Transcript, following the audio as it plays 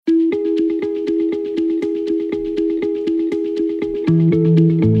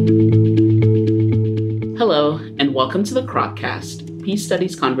Hello, and welcome to the Croccast, Peace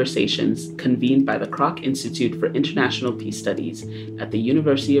Studies Conversations convened by the Kroc Institute for International Peace Studies at the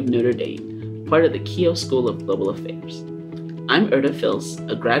University of Notre Dame, part of the Keough School of Global Affairs. I'm Erda Fils,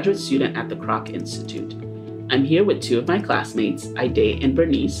 a graduate student at the Kroc Institute. I'm here with two of my classmates, Aide and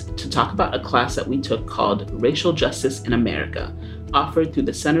Bernice, to talk about a class that we took called Racial Justice in America, offered through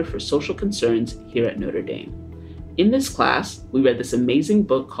the Center for Social Concerns here at Notre Dame. In this class, we read this amazing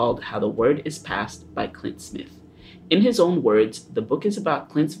book called How the Word is Passed by Clint Smith. In his own words, the book is about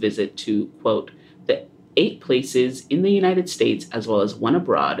Clint's visit to, quote, the 8 places in the United States as well as one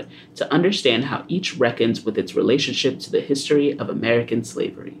abroad to understand how each reckons with its relationship to the history of American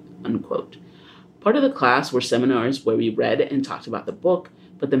slavery, unquote. Part of the class were seminars where we read and talked about the book,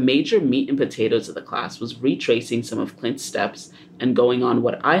 but the major meat and potatoes of the class was retracing some of Clint's steps and going on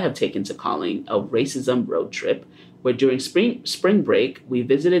what I have taken to calling a racism road trip, where during spring break, we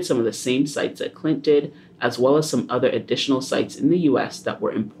visited some of the same sites that Clint did, as well as some other additional sites in the U.S. that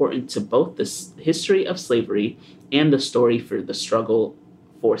were important to both the history of slavery and the story for the struggle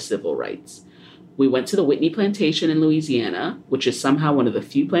for civil rights. We went to the Whitney Plantation in Louisiana, which is somehow one of the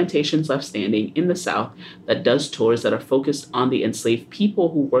few plantations left standing in the South that does tours that are focused on the enslaved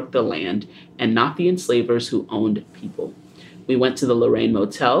people who worked the land and not the enslavers who owned people. We went to the Lorraine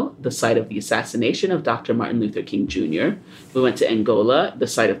Motel, the site of the assassination of Dr. Martin Luther King Jr. We went to Angola, the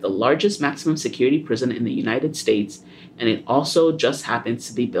site of the largest maximum security prison in the United States, and it also just happens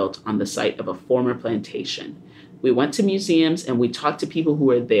to be built on the site of a former plantation. We went to museums and we talked to people who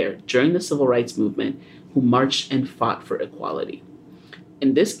were there during the civil rights movement who marched and fought for equality.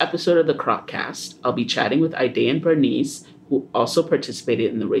 In this episode of the Croccast, I'll be chatting with Aide and Bernice, who also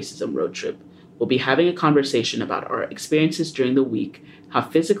participated in the racism road trip. We'll be having a conversation about our experiences during the week, how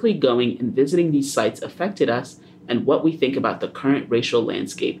physically going and visiting these sites affected us, and what we think about the current racial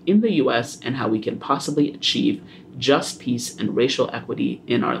landscape in the U.S. and how we can possibly achieve just peace and racial equity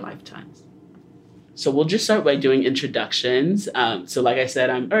in our lifetimes. So we'll just start by doing introductions. So like I said,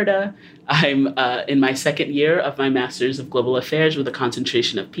 I'm Erda. I'm in my second year of my Master's of Global Affairs with a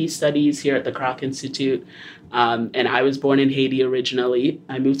concentration of Peace Studies here at the Kroc Institute. And I was born in Haiti originally.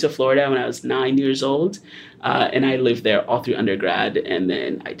 I moved to Florida when I was 9 years old, and I lived there all through undergrad. And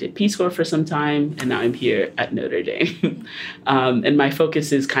then I did Peace Corps for some time, and now I'm here at Notre Dame. And my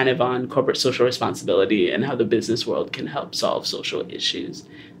focus is kind of on corporate social responsibility and how the business world can help solve social issues.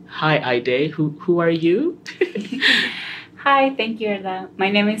 Hi, Aide. Who are you? Hi, thank you, Erda. My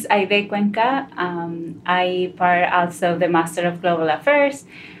name is Aide Cuenca. I part also of the Master of Global Affairs.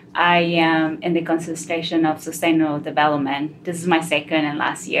 I am in the concentration of Sustainable Development. This is my second and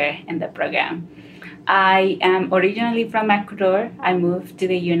last year in the program. I am originally from Ecuador. I moved to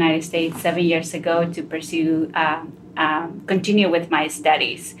the United States 7 years ago to pursue, continue with my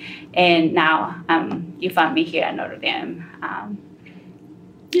studies. And now you found me here at Notre Dame.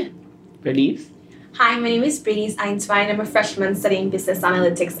 Bernice? Hi, my name is Bernice Einstein. I'm a freshman studying Business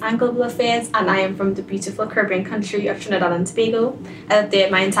Analytics and Global Affairs, and I am from the beautiful Caribbean country of Trinidad and Tobago. I lived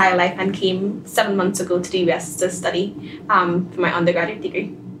there my entire life and came 7 months ago to the US to study for my undergraduate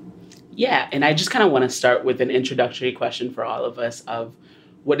degree. Yeah, and I just kind of want to start with an introductory question for all of us of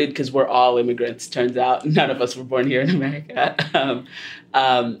because we're all immigrants, turns out none of us were born here in America.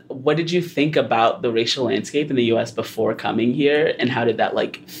 What did you think about the racial landscape in the U.S. before coming here, and how did that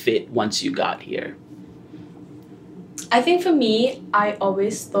fit once you got here? I think for me, I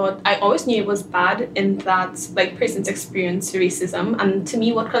always knew it was bad in that persons experience racism, and to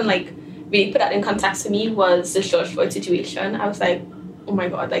me, what can really put that in context for me was the George Floyd situation. I was like, oh my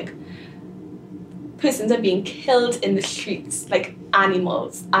God, persons are being killed in the streets like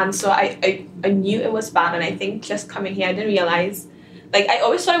animals, and so I knew it was bad. And I think just coming here, I didn't realize, I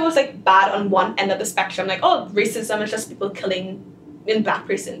always thought it was bad on one end of the spectrum, racism is just people killing in Black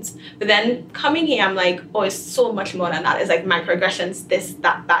persons. But then coming here, I'm like, oh, it's so much more than that. It's microaggressions, this,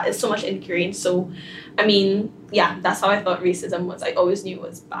 that is so much ingrained. So I mean, yeah, that's how I thought racism was. I always knew it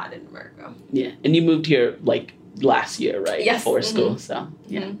was bad in America. Yeah, and you moved here last year, right? Yes. Before school, so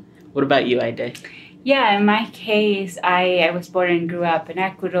yeah. What about you, Aide? Yeah, in my case, I was born and grew up in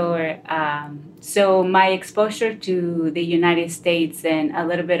Ecuador. So my exposure to the United States and a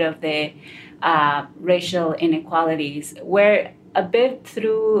little bit of the racial inequalities were a bit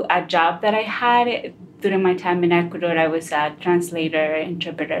through a job that I had during my time in Ecuador. I was a translator,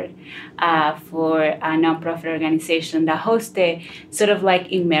 interpreter for a nonprofit organization that hosted sort of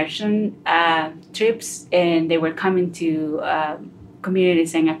immersion trips, and they were coming to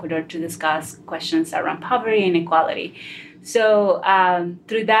communities in Ecuador to discuss questions around poverty and inequality. So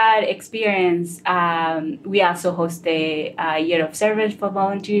through that experience, we also host a year of service for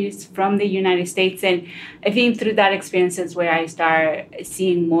volunteers from the United States. And I think through that experience is where I start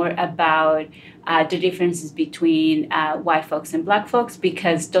seeing more about the differences between white folks and Black folks,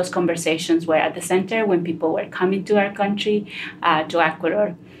 because those conversations were at the center when people were coming to our country, to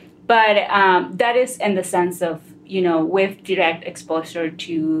Ecuador. But that is in the sense of, with direct exposure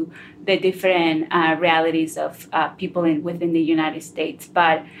to the different realities of people within the United States.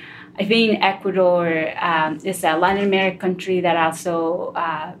 But I think Ecuador is a Latin American country that also,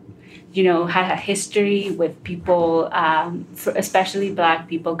 had a history with people, especially Black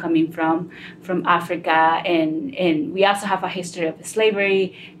people coming from Africa. And we also have a history of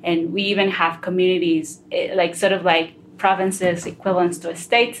slavery. And we even have communities, sort of like provinces equivalents to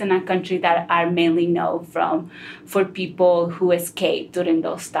states in a country that are mainly known for people who escaped during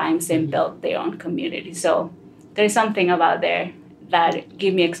those times and built their own community. So there's something about there that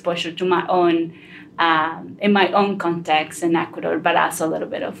give me exposure to my own, in my own context in Ecuador, but also a little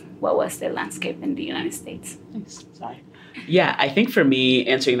bit of what was the landscape in the United States. Thanks. Sorry. Yeah, I think for me,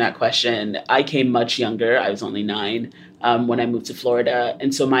 answering that question, I came much younger. I was only 9 when I moved to Florida.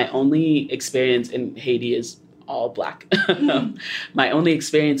 And so my only experience in Haiti is all Black. My only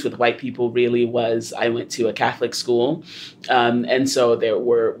experience with white people really was I went to a Catholic school. And so there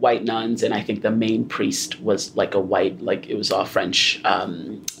were white nuns. And I think the main priest was like a white, it was all French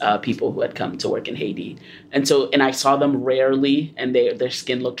people who had come to work in Haiti. And I saw them rarely, and their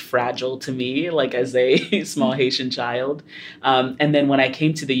skin looked fragile to me, as a small Haitian child. And then when I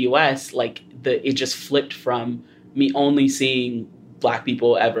came to the US, it just flipped from me only seeing Black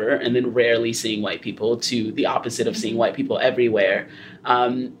people ever, and then rarely seeing white people, to the opposite of seeing white people everywhere.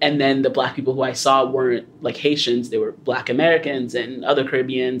 And then the Black people who I saw weren't like Haitians, they were Black Americans and other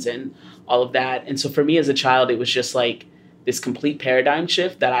Caribbeans and all of that. And so for me as a child, it was just like this complete paradigm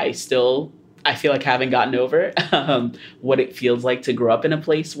shift that I feel like haven't gotten over, what it feels like to grow up in a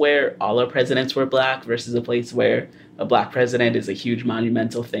place where all our presidents were Black versus a place where a Black president is a huge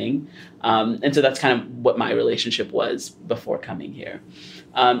monumental thing. And so that's kind of what my relationship was before coming here.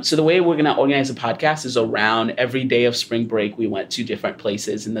 So the way we're going to organize a podcast is around every day of spring break. We went to different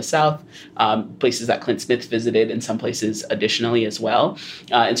places in the South, places that Clint Smith visited, and some places additionally as well.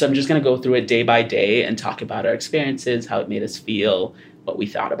 And so I'm just going to go through it day by day and talk about our experiences, how it made us feel, what we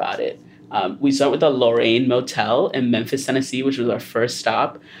thought about it. We start with the Lorraine Motel in Memphis, Tennessee, which was our first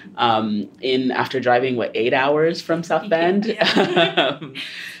stop. After driving 8 hours from South Bend. Yeah.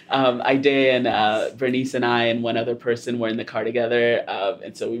 Ide and Bernice and I and one other person were in the car together,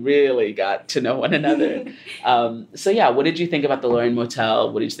 and so we really got to know one another. What did you think about the Lorraine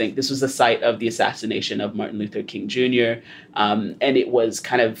Motel? What did you think? This was the site of the assassination of Martin Luther King Jr., and it was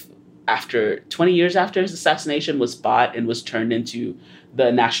kind of 20 years after his assassination, was bought and was turned into the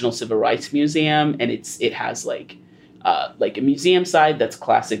National Civil Rights Museum, and it has a museum side that's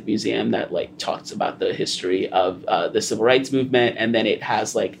classic museum that talks about the history of the civil rights movement, and then it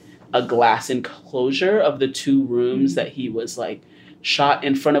has a glass enclosure of the 2 rooms that he was shot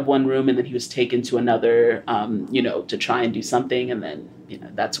in front of one room, and then he was taken to another, to try and do something, and then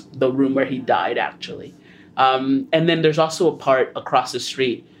that's the room where he died actually. And then there's also a part across the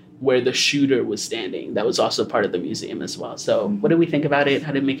street where the shooter was standing. That was also part of the museum as well. So what did we think about it?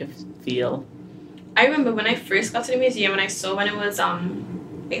 How did it make us feel? I remember when I first got to the museum and I saw when it was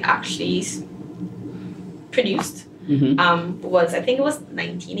actually produced, was, I think it was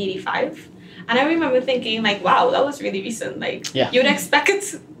 1985. And I remember thinking wow, that was really recent. You would expect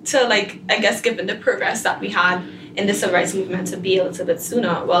it to I guess given the progress that we had in the civil rights movement, to be a little bit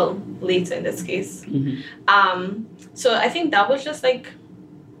sooner, well, later in this case. So I think that was just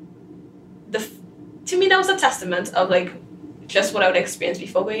to me, that was a testament of just what I would experience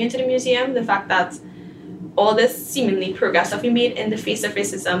before going into the museum. The fact that all this seemingly progress that we made in the face of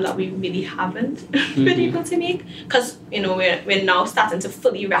racism that we really haven't been able to make, because we're now starting to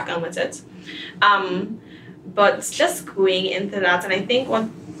fully reckon with it. But just going into that, and I think what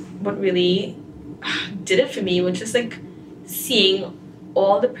really did it for me was just seeing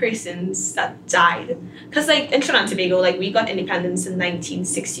all the persons that died. Because in Trinidad and Tobago, we got independence in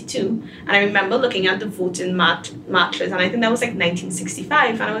 1962, and I remember looking at the voting marches, and I think that was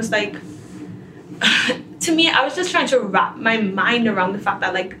 1965, and I was to me, I was just trying to wrap my mind around the fact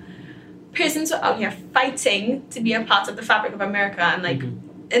that persons were out here fighting to be a part of the fabric of America, and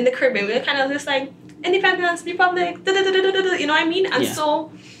in the Caribbean, we were kind of just independence, republic, you know what I mean? And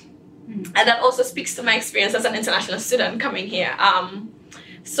so, and that also speaks to my experience as an international student coming here.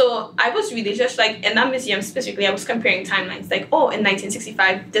 So I was really just like, in that museum specifically, I was comparing timelines. Like, oh, in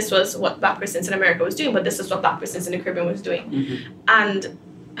 1965, this was what Black persons in America was doing, but this is what Black persons in the Caribbean was doing. Mm-hmm. And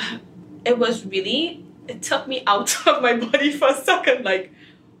it was really, it took me out of my body for a second, like,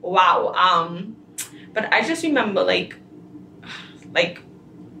 wow. But I just remember like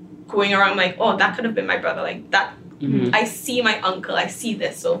going around like, oh, that could have been my brother, like that. Mm-hmm. I see my uncle, I see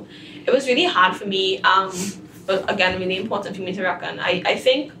this. So it was really hard for me, but again, really important for me to reckon. I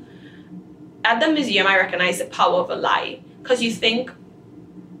think at the museum I recognize the power of a lie, because you think,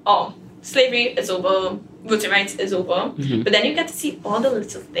 oh, slavery is over, voting rights is over, mm-hmm. but then you get to see all the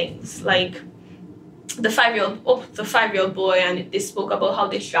little things, like the 5-year-old boy, and they spoke about how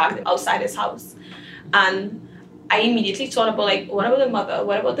they dragged outside his house, and I immediately thought about like, what about the mother?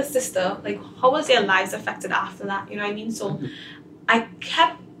 What about the sister? Like, how was their lives affected after that? You know what I mean? So, I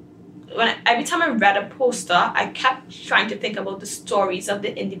kept every time I read a poster, I kept trying to think about the stories of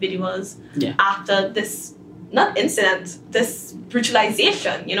the individuals after this, not incident, this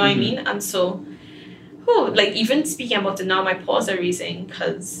brutalization. You know what I mean? And so, like even speaking about it now, my paws are raising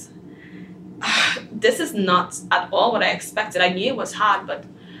because this is not at all what I expected. I knew it was hard, but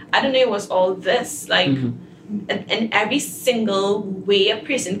I didn't know it was all this. Like, in every single way a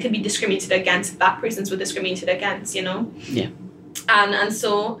person could be discriminated against, Black persons were discriminated against, you know? Yeah. And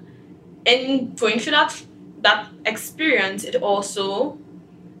so, in going through that experience, it also,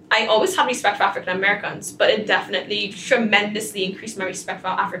 I always had respect for African Americans, but it definitely tremendously increased my respect for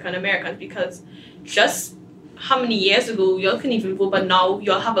African Americans, because just how many years ago y'all couldn't even vote, but now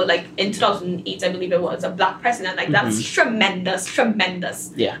y'all have in 2008, I believe it was, a Black president. Like, that's tremendous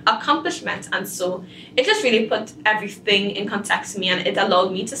accomplishment. And so it just really put everything in context to me, and it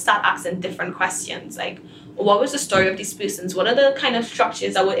allowed me to start asking different questions, like, what was the story of these persons? What are the kind of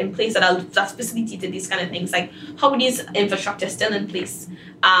structures that were in place that facilitated these kind of things? Like, how were these infrastructures still in place?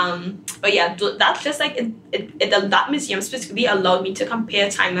 But yeah, that's just like that museum specifically allowed me to compare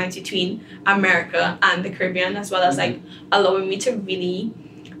timelines between America and the Caribbean, as well as like allowing me to really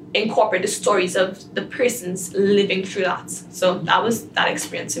incorporate the stories of the persons living through that. So that was that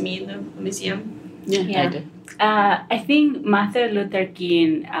experience for me in the museum. Yeah. I did. I think Martin Luther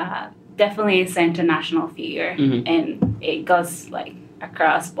King definitely is an international figure, and it goes like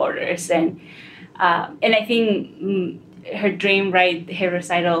across borders, and I think her dream, right, her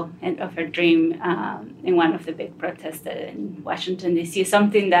recital of her dream in one of the big protests in Washington D.C. is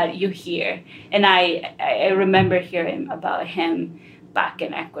something that you hear, and I remember hearing about him back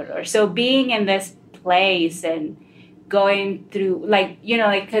in Ecuador. So being in this place and going through,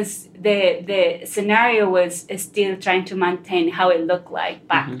 because the scenario was still trying to maintain how it looked like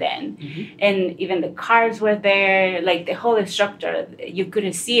back then, and even the cars were there, like the whole structure, you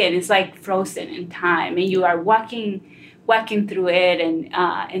couldn't see it. It's like frozen in time, and you are walking through it,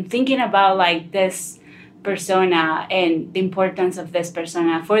 and thinking about like this persona and the importance of this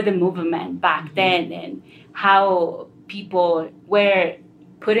persona for the movement back then, and how people were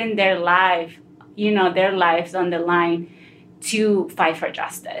putting their lives on the line to fight for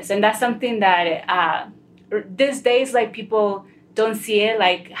justice. And that's something that these days, like, people don't see it,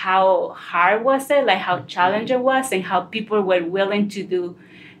 like how hard was it, like how challenging it was, and how people were willing to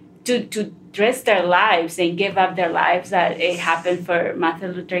risk their lives and give up their lives, that it happened for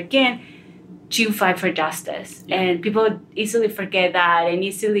Martin Luther King, to fight for justice. And people easily forget that, and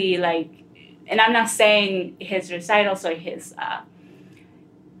easily, like, and I'm not saying his recitals or his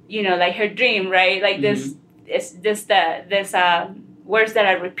like her dream, right? Like this, it's just there's words that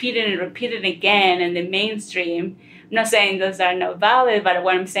are repeated again in the mainstream. I'm not saying those are not valid, but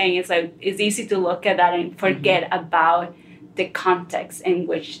what I'm saying is, like, it's easy to look at that and forget about the context in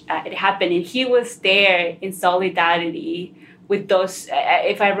which it happened. And he was there in solidarity with those,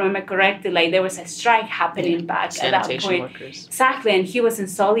 if I remember correctly, like there was a strike happening back at that point. Workers. Exactly, and he was in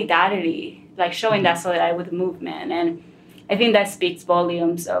solidarity, like showing that solidarity with the movement. And I think that speaks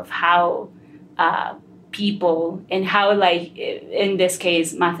volumes of how people, and how, like, in this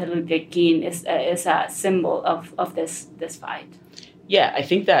case, Martin Luther King is a symbol of this fight. Yeah, I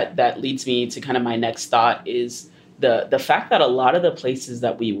think that leads me to kind of my next thought is the fact that a lot of the places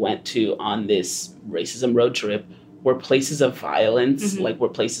that we went to on this racism road trip were places of violence, like were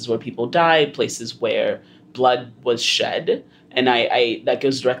places where people died, places where blood was shed. And I that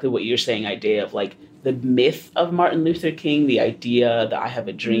goes directly what you're saying, idea of like the myth of Martin Luther King, the idea that I have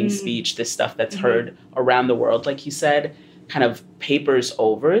a dream speech, this stuff that's heard around the world, like you said, kind of papers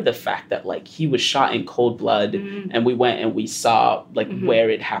over the fact that, like, he was shot in cold blood, and we went and we saw, like,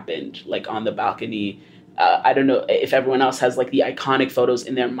 where it happened, like, on the balcony. I don't know if everyone else has, like, the iconic photos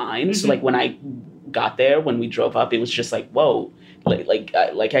in their mind. So, like, when I got there, when we drove up, it was just like, whoa, like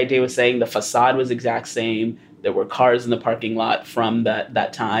Ide was saying, the facade was exact same. There were cars in the parking lot from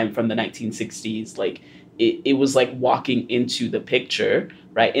that time, from the 1960s. Like it was like walking into the picture,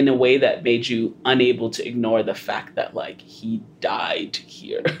 right, in a way that made you unable to ignore the fact that like he died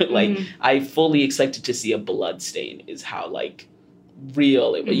here. Like I fully expected to see a blood stain is how like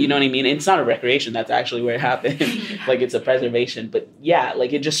real it was. You know what I mean? It's not a recreation, that's actually where it happened. Like it's a preservation. But yeah,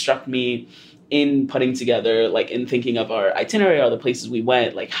 like it just struck me in putting together, like in thinking of our itinerary or the places we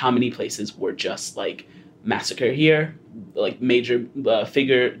went, like how many places were just like massacre here, like major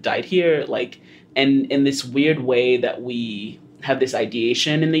figure died here, like, and in this weird way that we have this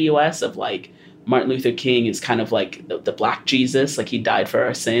ideation in the US of like Martin Luther King is kind of like the Black Jesus, like he died for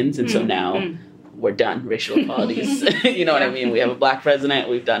our sins, and so now we're done, racial equalities. You know what I mean? We have a Black president,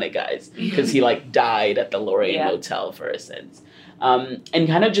 we've done it, guys, because he like died at the Lorraine Motel for our sins. And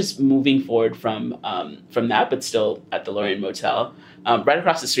kind of just moving forward from that, but still at the Lorraine Motel, right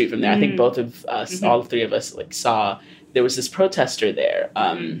across the street from there, I think both of us, all three of us, like saw there was this protester there,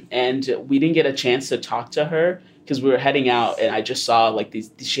 and we didn't get a chance to talk to her because we were heading out, and I just saw like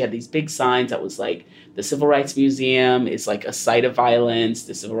she had these big signs that was like, the Civil Rights Museum is like a site of violence.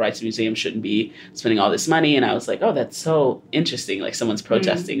 The Civil Rights Museum shouldn't be spending all this money. And I was like, oh, that's so interesting. Like someone's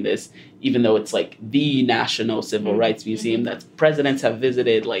protesting this, even though it's like the National Civil Rights Museum that presidents have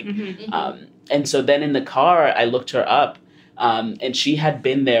visited. Like, and so then in the car, I looked her up, and she had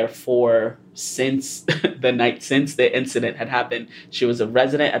been there since the night since the incident had happened. She was a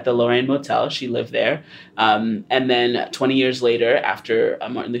resident at the Lorraine Motel. She lived there. And then 20 years later, after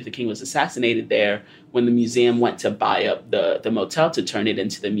Martin Luther King was assassinated there, when the museum went to buy up the motel to turn it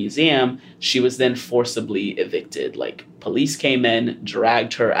into the museum, she was then forcibly evicted. Like police came in,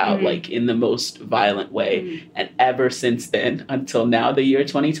 dragged her out like in the most violent way. And ever since then, until now, the year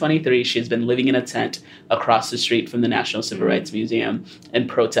 2023, she's been living in a tent across the street from the National Civil Rights Museum and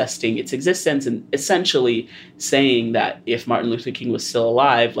protesting its existence and essentially saying that if Martin Luther King was still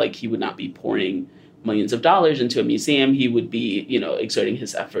alive, like he would not be pouring millions of dollars into a museum. He would be, exerting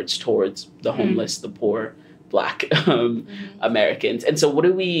his efforts towards the homeless, the poor, Black Americans. And so what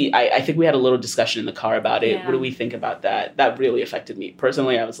do I think we had a little discussion in the car about it. Yeah. What do we think about that? That really affected me.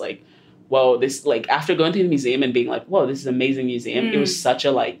 Personally, I was like, whoa, this, like, after going to the museum and being like, whoa, this is an amazing museum, it was such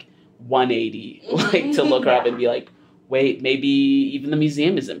a, like, 180, like, to look her up and be like, wait, maybe even the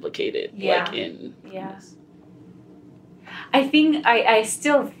museum is implicated, like, in this. I think I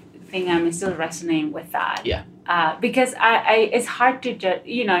still think I'm still resonating with that. Yeah. Because it's hard to judge,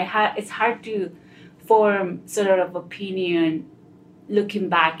 it's hard to form sort of opinion looking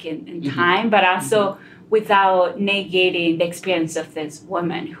back in time, but also without negating the experience of this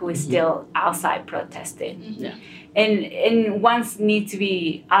woman who is still outside protesting. Yeah. And ones need to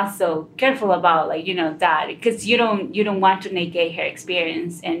be also careful about, like, that, because you don't want to negate her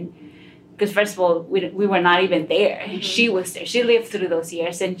experience. And because first of all, we were not even there. She was there. She lived through those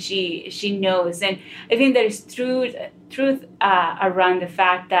years, and she knows. And I think there's truth around the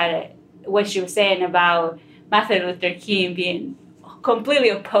fact that what she was saying about Martin Luther King being completely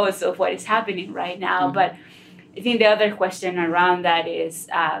opposed of what is happening right now. But I think the other question around that is,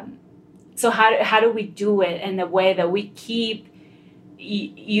 so how do we do it in a way that we keep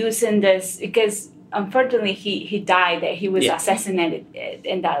using this? Because unfortunately, he died there. He was assassinated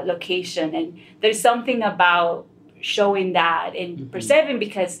in that location. And there's something about showing that and preserving,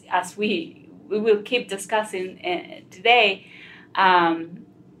 because as we will keep discussing today,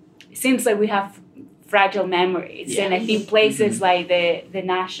 it seems like we have fragile memories. And I think places like the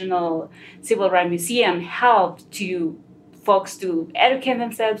National Civil Rights Museum help to folks to educate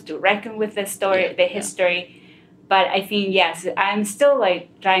themselves, to reckon with the story, the history. But I think, yes, I'm still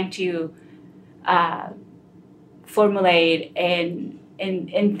like trying to formulate and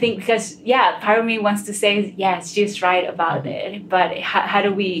think, because part of me wants to say, yes, she's right about it, but how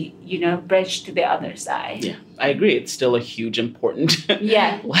do we bridge to the other side? I agree. It's still a huge important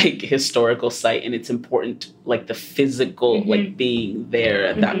like historical site, and it's important, like the physical like being there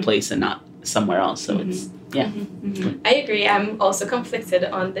at that place and not somewhere else. So it's I agree. I'm also conflicted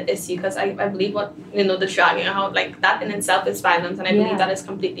on the issue, because I believe what the dragging out, like that in itself is violence, and I believe that is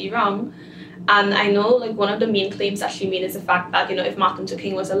completely wrong. And I know, like, one of the main claims that she made is the fact that, if Martin Luther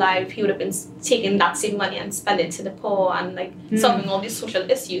King was alive, he would have been taking that same money and spending it to the poor and, like, solving all these social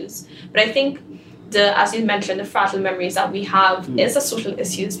issues. But I think, as you mentioned, the fragile memories that we have is a social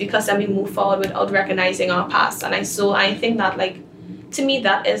issues, because then we move forward without recognizing our past. And I think that, like, to me,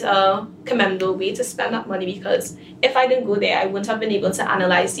 that is a commendable way to spend that money, because if I didn't go there, I wouldn't have been able to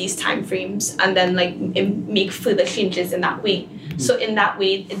analyze these time frames and then like make further changes in that way. So in that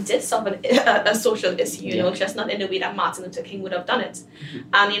way, it did solve a social issue, you know, just not in the way that Martin Luther King would have done it.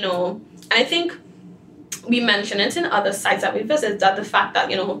 And, you know, and I think we mentioned it in other sites that we visited, that the fact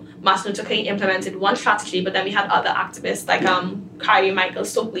that, you know, Martin Luther King implemented one strategy, but then we had other activists like Carrie Michael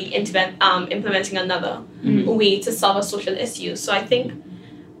Stokely implementing another way to solve a social issue. So I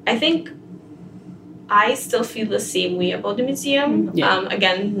think I still feel the same way about the museum.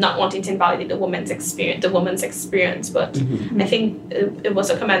 Again, not wanting to invalidate the woman's experience, but I think it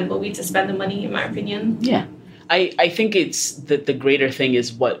was a commendable way to spend the money, in my opinion. Yeah. I think it's the greater thing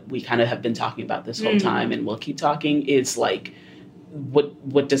is what we kind of have been talking about this whole time, and we'll keep talking, is like,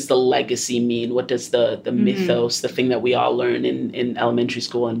 what does the legacy mean? What does the mythos, the thing that we all learn in elementary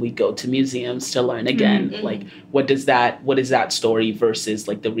school and we go to museums to learn again, like what is that story versus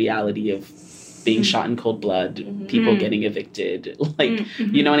like the reality of being shot in cold blood, people getting evicted, like,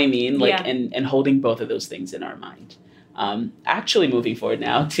 you know what I mean? Like, and holding both of those things in our mind. Actually moving forward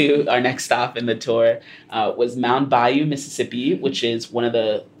now to our next stop in the tour was Mound Bayou, Mississippi, which is one of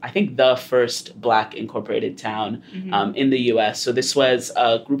the first Black incorporated town in the U.S. So this was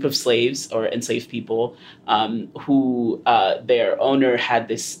a group of slaves or enslaved people who their owner had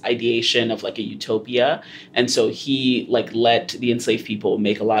this ideation of like a utopia. And so he like let the enslaved people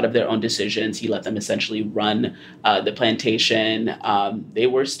make a lot of their own decisions. He let them essentially run the plantation. They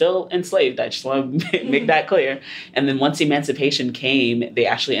were still enslaved. I just want to make that clear. And then once emancipation came, they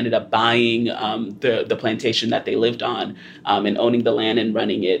actually ended up buying the plantation that they lived on and owning the land and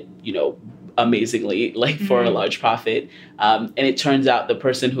running it, you know, amazingly, like for a large profit. And it turns out the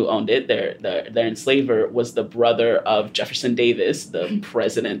person who owned it, their enslaver, was the brother of Jefferson Davis, the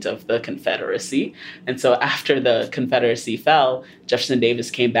president of the Confederacy. And so after the Confederacy fell, Jefferson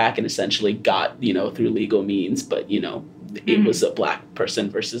Davis came back and essentially got, you know, through legal means, but, you know, it was a Black person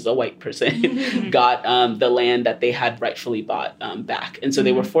versus a white person, got the land that they had rightfully bought back. And so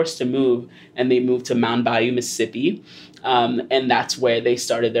they were forced to move, and they moved to Mound Bayou, Mississippi. And that's where they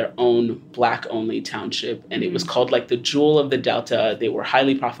started their own Black-only township. And it was called like the Jewel of the Delta. They were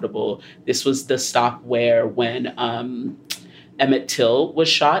highly profitable. This was the stop where when Emmett Till was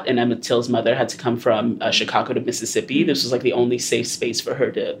shot, and Emmett Till's mother had to come from Chicago to Mississippi. This was like the only safe space for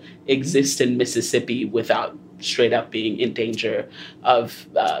her to exist in Mississippi without straight up being in danger of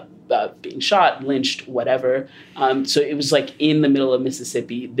being shot, lynched, whatever. So it was like in the middle of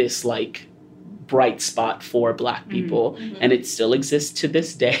Mississippi, this like bright spot for Black people, and it still exists to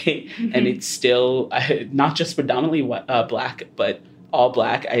this day. And it's still not just predominantly Black, but all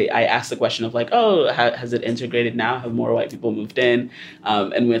Black. I asked the question of like, oh, has it integrated now? Have more white people moved in?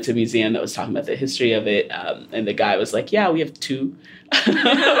 And we went to a museum that was talking about the history of it. And the guy was like, yeah, we have 2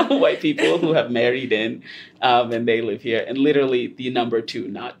 white people who have married in, and they live here. And literally the number 2,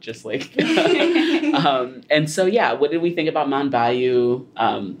 not just like... and so, yeah, what did we think about Mound Bayou?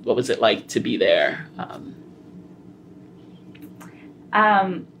 What was it like to be there?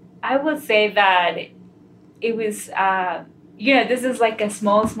 I would say that it was... you know, this is like a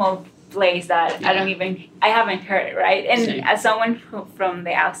small place that I haven't heard, right? And Same. as someone from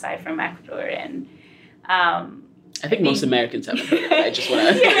the outside, from Ecuador, and I think most Americans haven't heard of it. I just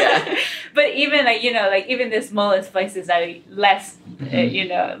want to, But even like, you know, like even the smallest places are less, you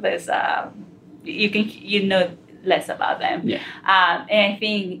know, less, you know less about them. Yeah. And I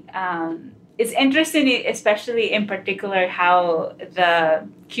think it's interesting, especially in particular, how the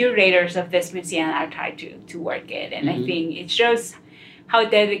curators of this museum are trying to work it. And I think it shows how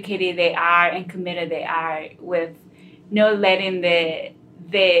dedicated they are and committed they are with not letting the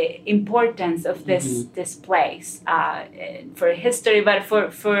importance of this place for history, but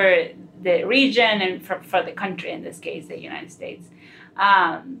for the region and for the country, in this case, the United States.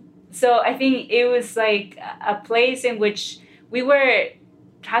 So I think it was like a place in which we were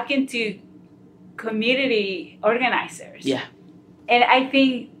talking to community organizers. Yeah. And I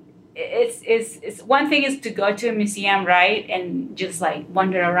think it's one thing is to go to a museum, right, and just like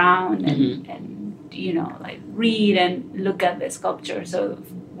wander around and you know, like read and look at the sculptures or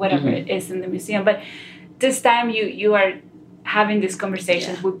whatever it is in the museum. But this time you are having these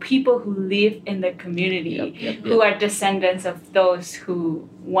conversations with people who live in the community, who are descendants of those who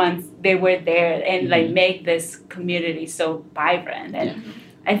once they were there, and like make this community so vibrant. And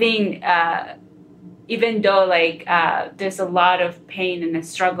I think even though like there's a lot of pain and a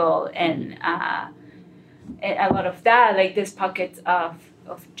struggle and a lot of that, like there's pockets of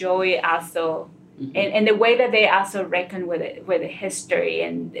joy also And the way that they also reckon with the history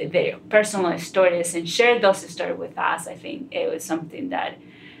and their personal stories and share those stories with us, I think it was something that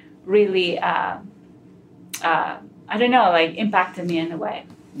really, I don't know, like impacted me in a way.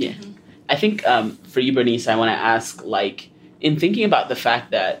 Yeah. I think for you, Bernice, I want to ask, like, in thinking about the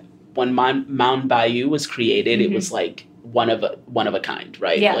fact that when Mound Bayou was created, it was like one of a kind,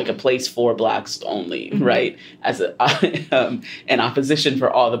 right? Yeah. Like a place for Blacks only, right? As an opposition for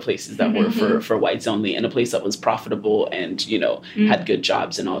all the places that were for whites only, and a place that was profitable and, you know, had good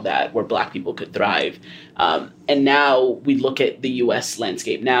jobs and all that, where Black people could thrive. And now we look at the U.S.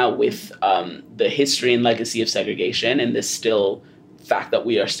 landscape now with the history and legacy of segregation, and this still fact that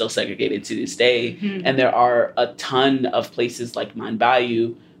we are still segregated to this day. And there are a ton of places like Mound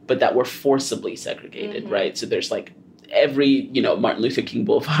Bayou, but that were forcibly segregated, right? So there's like every, you know, Martin Luther King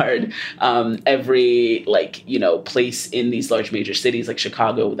Boulevard, every, like, you know, place in these large major cities like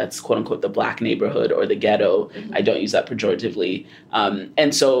Chicago, that's quote unquote the Black neighborhood or the ghetto. I don't use that pejoratively.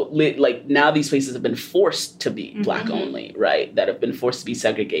 And so like now these places have been forced to be Black only, right? That have been forced to be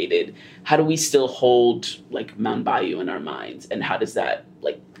segregated. How do we still hold like Mound Bayou in our minds? And how does that,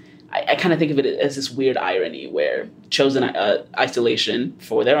 like, I kind of think of it as this weird irony where chosen isolation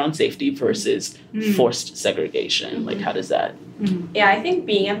for their own safety versus forced segregation. Like, how does that? Yeah, I think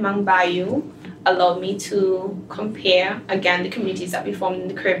being at Mound Bayou allowed me to compare, again, the communities that we formed in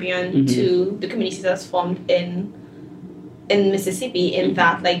the Caribbean to the communities that's formed in Mississippi, in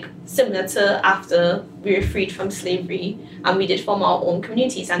that, like, similar to after we were freed from slavery, and we did form our own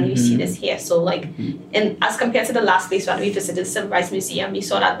communities, and we see this here. So, like, and as compared to the last place that we visited, the Civil Rights Museum, we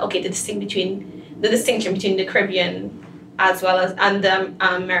saw that, okay, the distinction between the Caribbean as well as and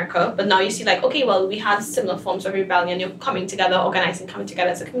America. But now you see, like, okay, well, we had similar forms of rebellion, you're coming together, organizing, coming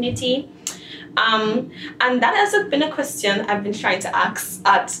together as a community. And that has been a question I've been trying to ask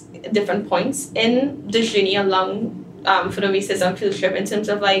at different points in the journey along for the racism field trip, in terms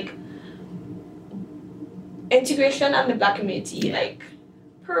of like integration and the Black community, like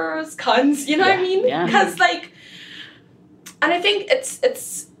pros, cons, you know what I mean? Because like, and I think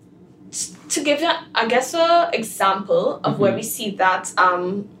it's to give you, I guess, a example of where we see that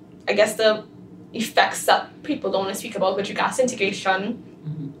I guess the effects that people don't want to speak about with regards to integration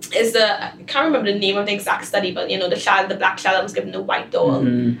is I can't remember the name of the exact study, but, you know, the Black child that was given the white doll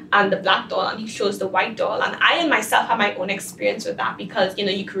and the Black doll, and he shows the white doll. And I myself have my own experience with that, because, you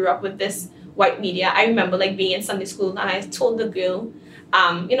know, you grew up with this white media. I remember, like, being in Sunday school, and I told the girl,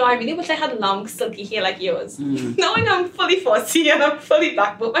 you know, I really wish I had long, silky hair like yours. Knowing I'm fully 40 and I'm fully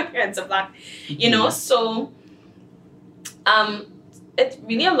Black, but my parents are Black, you know, so it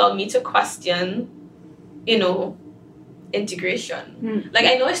really allowed me to question, you know, integration. Like,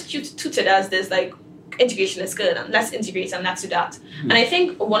 I know it's tutored as this, like, integration is good and let's integrate and let's do that. And I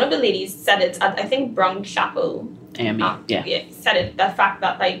think one of the ladies said it at, I think, Brown Chapel. Amy, said it, the fact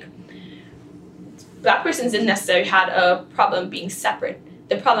that, like, Black persons didn't necessarily had a problem being separate.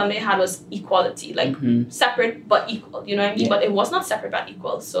 The problem they had was equality, like separate but equal, you know what I mean? But it was not separate but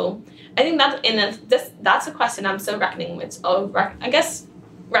equal. So I think that that's a question I'm still reckoning with,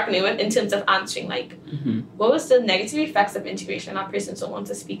 in terms of answering, like, what was the negative effects of integration that persons don't want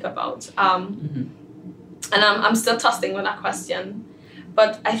to speak about? And I'm still tossing with that question.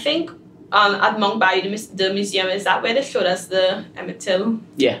 But I think at Mound Bayou, the museum, is that where they showed us the Emmett Till?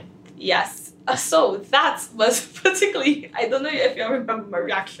 Yeah. Yes. So that was particularly, I don't know if you remember my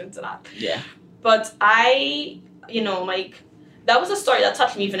reaction to that. Yeah. But I, you know, like, that was a story that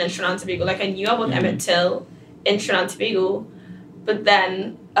touched me even in Trinidad and Tobago. Like, I knew about Emmett Till in Trinidad and Tobago, but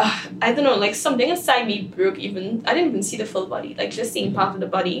then, I don't know, like, something inside me broke even. I didn't even see the full body, like, just seeing part of the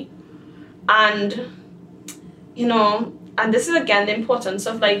body. And, you know, and this is, again, the importance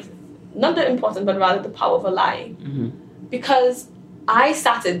of, like, not the importance, but rather the power of a lie. Because I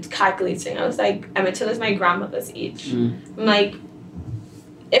started calculating. I was like, Emmett Till is my grandmother's age. I'm like,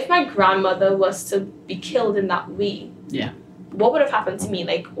 if my grandmother was to be killed in that way, what would have happened to me?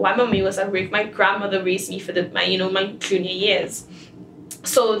 Like, my mommy was at work. My grandmother raised me for my junior years.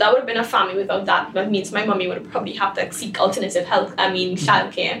 So that would have been a family without that. That means my mommy would probably have to seek alternative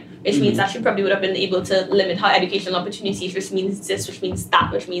childcare, which means that she probably would have been able to limit her educational opportunities, which means this, which means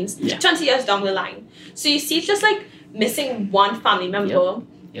that, which means 20 years down the line. So you see, it's just like missing one family member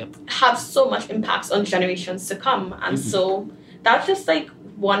have so much impacts on generations to come. And so that's just like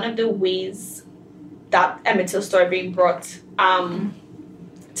one of the ways that Emmett Till story being brought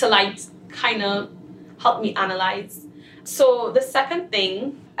to light kind of helped me analyze. So the second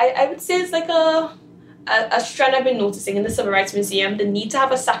thing, I would say is like a trend I've been noticing in the Civil Rights Museum, the need to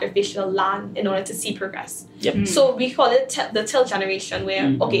have a sacrificial land in order to see progress. So we call it the Till generation,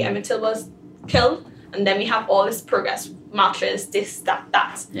 where, okay, Emmett Till was killed, and then we have all this progress, marches, this,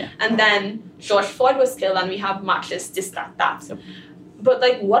 that. Yeah. And then George Floyd was killed, and we have marches, this, that. Yep. But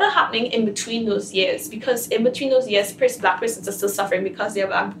like, what are happening in between those years? Because in between those years, Black persons are still suffering because their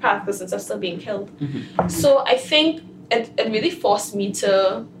Black persons are still being killed. Mm-hmm. So I think it really forced me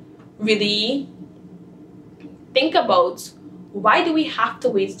to really think about, why do we have to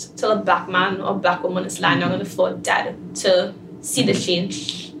wait till a Black man or Black woman is lying on the floor dead to see the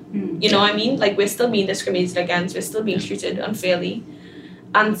change? You know what I mean? Like, we're still being discriminated against, we're still being treated unfairly.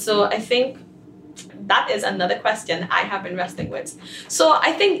 And so I think that is another question I have been wrestling with. So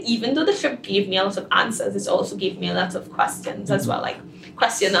I think even though the trip gave me a lot of answers, it also gave me a lot of questions as well. Like,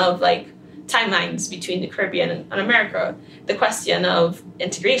 question of like timelines between the Caribbean and America, the question of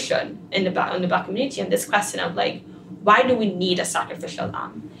integration in the Black community, and this question of like, why do we need a sacrificial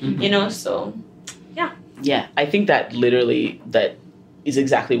lamb? You know, so yeah. Yeah, I think that literally that is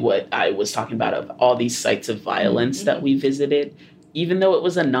exactly what I was talking about, of all these sites of violence that we visited, even though it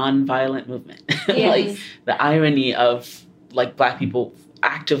was a non-violent movement. Like, the irony of like Black people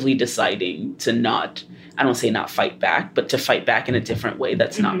actively deciding to not, I don't say not fight back, but to fight back in a different way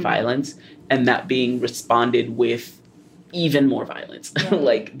that's not violence, and that being responded with even more violence.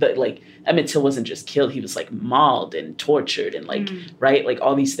 like Emmett Till wasn't just killed, he was like mauled and tortured and like right, like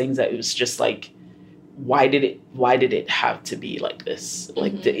all these things that it was just like, why did it have to be like this?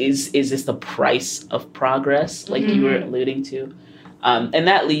 Like, is this the price of progress, like you were alluding to? And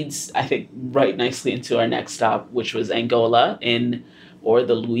that leads, I think, right nicely into our next stop, which was Angola, or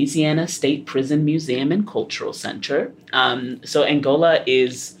the Louisiana State Prison Museum and Cultural Center. So Angola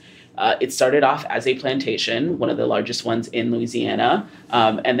is, it started off as a plantation, one of the largest ones in Louisiana.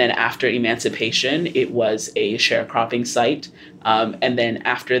 And then after emancipation, it was a sharecropping site. And then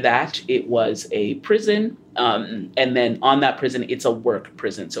after that, it was a prison. And then on that prison, it's a work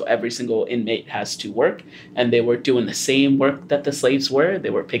prison. So every single inmate has to work, and they were doing the same work that the slaves were. They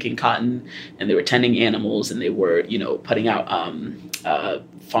were picking cotton, and they were tending animals, and they were, putting out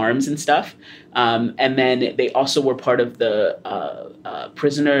farms and stuff. And then they also were part of the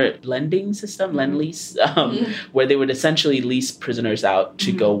prisoner lending system, lend-lease, where they would essentially lease prisoners out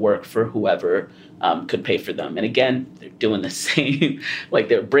to go work for whoever could pay for them. And again, they're doing the same, like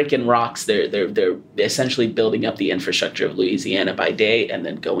they're breaking rocks. They're essentially building up the infrastructure of Louisiana by day, and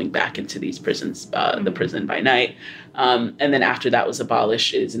then going back into these prisons, the prison by night. And then after that was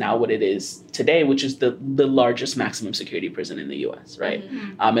abolished, it is now what it is today, which is the largest maximum security prison in the U.S., right?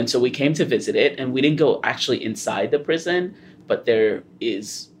 And so we came to visit it, and we didn't go actually inside the prison, but there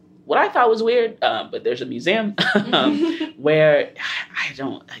is what I thought was weird, but there's a museum where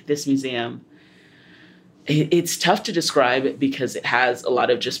this museum, it's tough to describe because it has a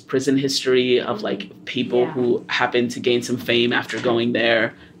lot of just prison history of like people who happen to gain some fame after going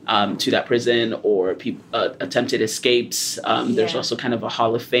there to that prison, or people attempted escapes. There's also kind of a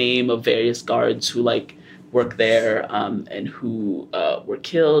hall of fame of various guards who like work there and who were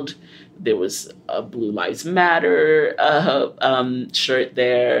killed. There was a Blue Lives Matter shirt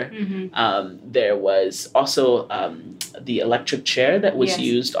there. There was also the electric chair that was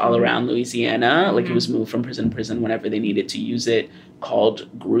used all around Louisiana. Like, it was moved from prison to prison whenever they needed to use it, called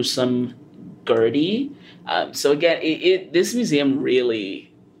Gruesome Gertie. So again, this museum really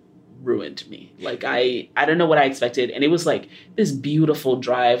ruined me. Like, I don't know what I expected. And it was like this beautiful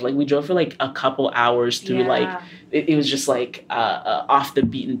drive. Like, we drove for like a couple hours through like, it was just like off the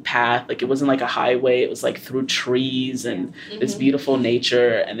beaten path. Like, it wasn't like a highway. It was like through trees and this beautiful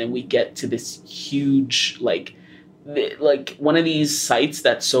nature. And then we get to this huge, like one of these sites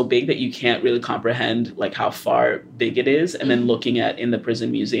that's so big that you can't really comprehend like how far big it is. And then looking at, in the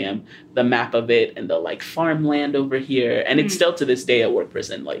prison museum, the map of it and the like farmland over here. And it's still to this day a work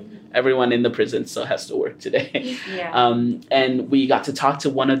prison. Like, everyone in the prison still has to work today. And we got to talk to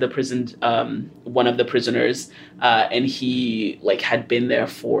one of the prisoners, and he like had been there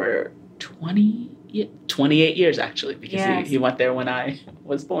for 28 years actually, because he went there when I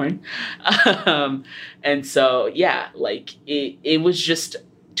was born. And so, like it was just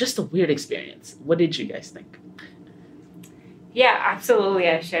a weird experience. What did you guys think? Yeah, absolutely.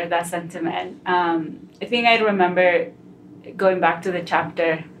 I share that sentiment. I think I remember going back to the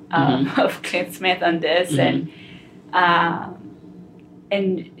chapter of Clint Smith on this, and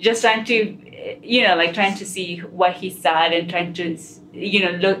just trying to, trying to see what he said and trying to,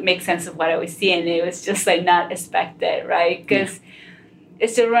 make sense of what I was seeing. It was just like not expected, right? Because I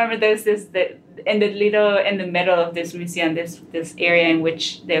still remember there was in the middle of this museum, this area in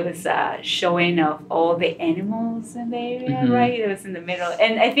which there was a showing of all the animals in the area, right? It was in the middle.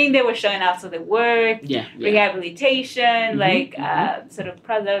 And I think they were showing also the work, rehabilitation, sort of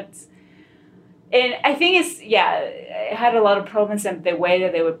products. And I think it had a lot of problems in the way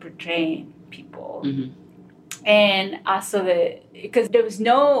that they were portraying people. Mm-hmm. And also because there was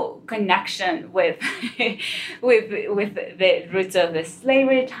no connection with with the roots of the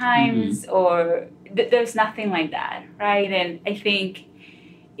slavery times, or there's nothing like that, right? And I think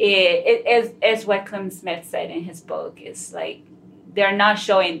it as what Clem Smith said in his book, is like they're not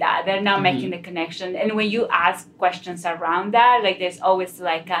showing that, they're not making the connection. And when you ask questions around that, like there's always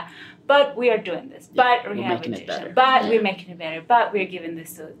like but we are doing this, but we're making it better, but we're making it better, but we're giving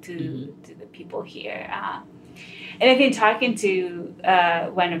this to the people here. And I think talking to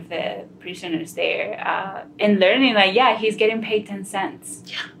one of the prisoners there and learning, like, he's getting paid 10 cents.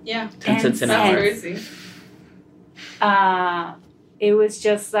 Yeah. 10 cents an hour. Crazy. It was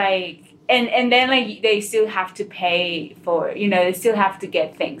just like, and then like they still have to pay for, they still have to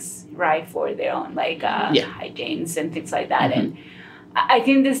get things right for their own like hygienes and things like that. And I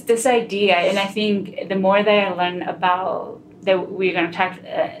think this idea, and I think the more that I learn about that, we're going to talk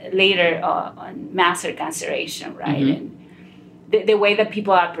later on mass incarceration, right? And the way that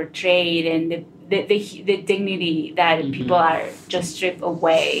people are portrayed, and the dignity that people are just stripped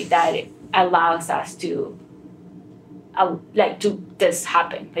away, that it allows us to to this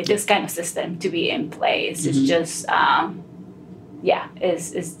happen, like this kind of system to be in place. It's just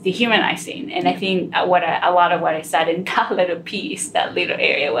is dehumanizing. And I think a lot of what I said in that little piece, that little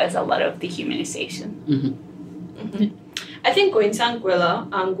area, was a lot of dehumanization. I think going to Angola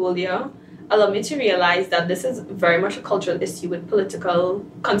allowed me to realize that this is very much a cultural issue with political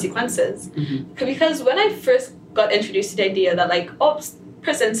consequences. Because when I first got introduced to the idea that like,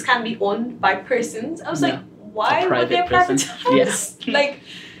 prisons can be owned by persons, I was like, why would they privatize? Like,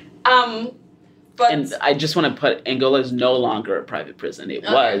 but, and I just want to put, Angola is no longer a private prison. It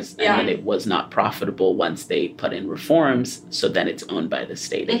was, and then it was not profitable once they put in reforms, so then it's owned by the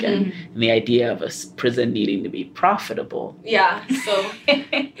state again. And the idea of a prison needing to be profitable. Yeah, so,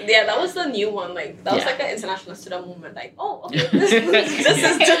 that was the new one. Like, that was like an international student movement. Like, okay, this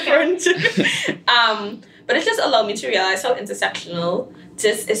is different. But it just allowed me to realize how intersectional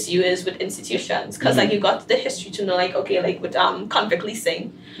this issue is with institutions, because like you got the history to know, like, okay, like with convict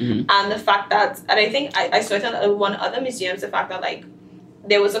leasing, and the fact that, and I think I saw it at one other museums, the fact that like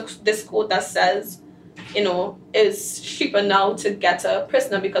there was this quote that says, it's cheaper now to get a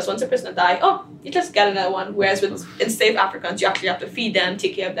prisoner, because once a prisoner dies, you just get another one, whereas with enslaved Africans you actually have to feed them,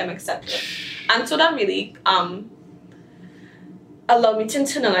 take care of them, etc. And so that really allowed me to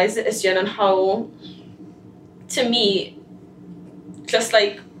internalize the issue and how, to me, just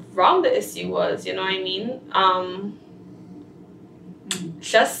like wrong the issue was, you know what I mean?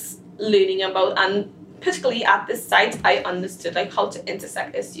 Just learning about, and particularly at this site, I understood like how to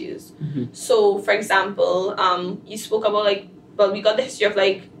intersect issues. So, for example, you spoke about like, we got the history of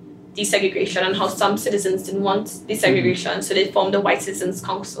like desegregation and how some citizens didn't want desegregation, so they formed the White Citizens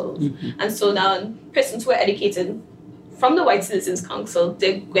Council. And so now persons who were educated from the White Citizens Council,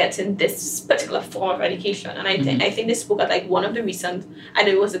 they get in this particular form of education. And I think they spoke at like one of the recent, I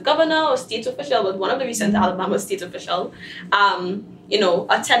don't know, it was a governor or state official, but one of the recent Alabama state official,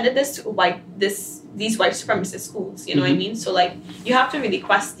 attended these white supremacist schools, you know what I mean? So like, you have to really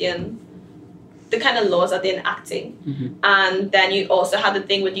question the kind of laws that they're enacting. And then you also had the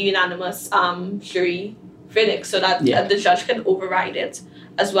thing with the unanimous jury verdict, so that the judge can override it,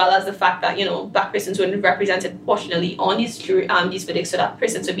 as well as the fact that, Black persons weren't represented proportionally on these verdicts, so that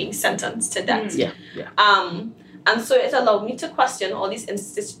persons were being sentenced to death. And so it allowed me to question all these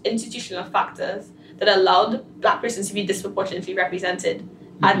institutional factors that allowed Black persons to be disproportionately represented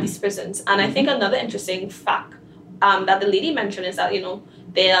at these prisons. And I think another interesting fact that the lady mentioned is that,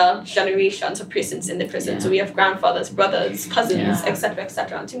 there are generations of persons in the prison. So we have grandfathers, brothers, cousins, etc.,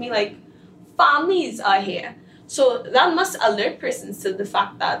 etc. And to me, like, families are here. So that must alert persons to the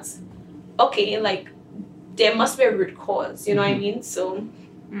fact that, okay, like, there must be a root cause, you know what I mean? So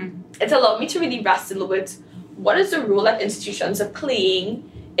it allowed me to really wrestle with what is the role that institutions are playing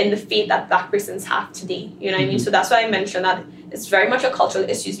in the fate that Black persons have today, you know what I mean? So that's why I mentioned that it's very much a cultural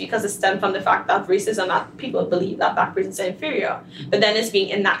issue, because it stems from the fact that racism, that people believe that Black persons are inferior, but then it's being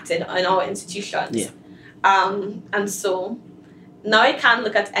enacted in our institutions. And so now I can't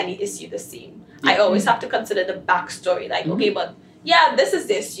look at any issue the same. I always have to consider the backstory, like, okay, but this is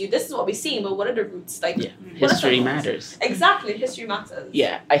the issue, this is what we're seeing, but what are the roots? Like, history matters. Exactly, history matters.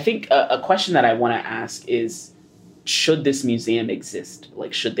 Yeah, I think a question that I want to ask is, should this museum exist?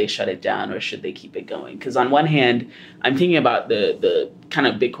 Like, should they shut it down or should they keep it going? Because on one hand, I'm thinking about the kind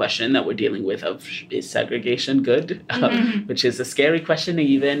of big question that we're dealing with of, is segregation good? Which is a scary question to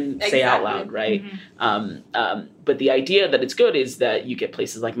even say out loud, right? But the idea that it's good is that you get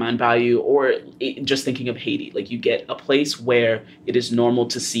places like Manbayu, or just thinking of Haiti, like you get a place where it is normal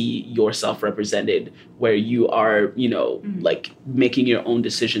to see yourself represented, where you are, like making your own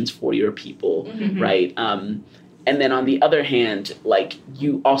decisions for your people, right? And then on the other hand, like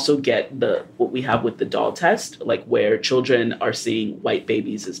you also get what we have with the doll test, like where children are seeing white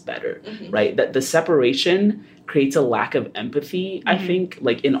babies as better, right? That the separation creates a lack of empathy, I think,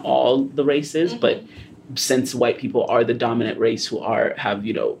 like in all the races, but since white people are the dominant race who have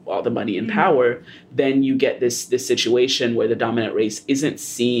all the money and power, then you get this situation where the dominant race isn't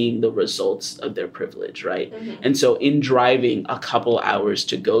seeing the results of their privilege, right? And so in driving a couple hours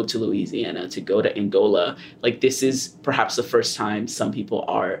to go to Louisiana, to go to Angola, like this is perhaps the first time some people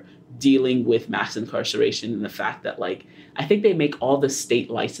are dealing with mass incarceration, and the fact that like I think they make all the state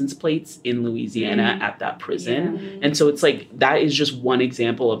license plates in Louisiana at that prison. Yeah. And so it's like, that is just one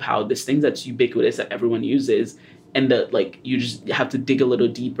example of how this thing that's ubiquitous that everyone uses, and that like, you just have to dig a little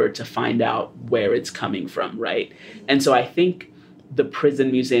deeper to find out where it's coming from, right? And so I think the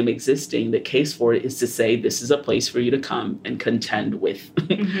prison museum existing, the case for it is to say, this is a place for you to come and contend with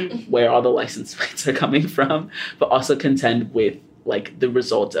where all the license plates are coming from, but also contend with like the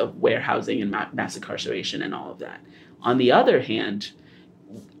results of warehousing and mass incarceration and all of that. On the other hand,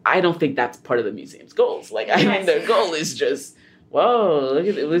 I don't think that's part of the museum's goals. Like, I mean, their goal is just, whoa, look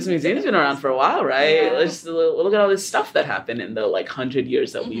at this museum's been around for a while, right? Yeah. Let's look at all this stuff that happened in the 100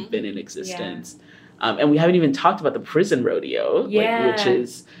 years that we've been in existence. Yeah. And we haven't even talked about the prison rodeo, which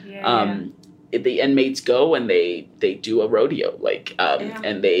is the inmates go and they do a rodeo,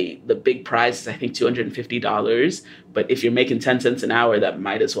 and the big prize is I think $250. But if you're making 10 cents an hour, that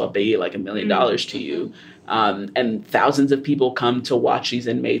might as well be like $1 million to you. And thousands of people come to watch these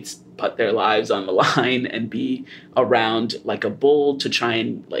inmates put their lives on the line and be around like a bull to try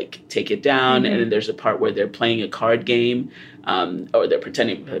and like take it down. And then there's a part where they're playing a card game, or they're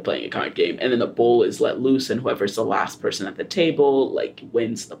pretending to be playing a card game. And then the bull is let loose, and whoever's the last person at the table like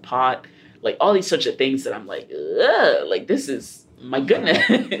wins the pot. Like all these sorts of things that I'm like, ugh, like this is my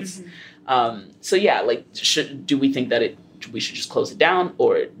goodness. So yeah, like do we think that we should just close it down,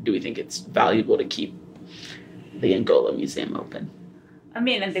 or do we think it's valuable to keep the Angola Museum open? I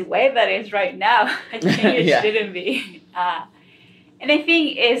mean, in the way that is right now, I think it shouldn't be. And I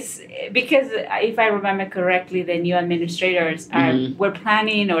think it's because if I remember correctly, the new administrators are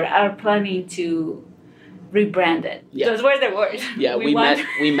planning to rebrand it. Yeah. Those were the words. Yeah, we met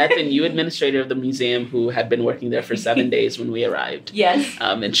the new administrator of the museum, who had been working there for 7 days when we arrived. Yes.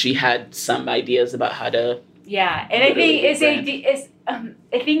 And she had some ideas about how to. Yeah, and I think it's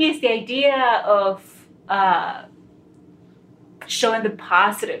the idea of showing the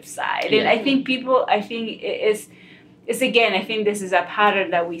positive side, and I think it's again, I think this is a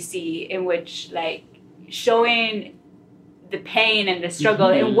pattern that we see in which like showing the pain and the struggle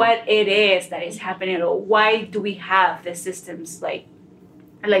and what it is that is happening, or why do we have the systems like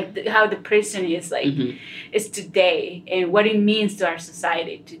how the prison is is today, and what it means to our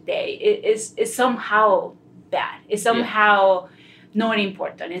society today. It's somehow bad. It's somehow not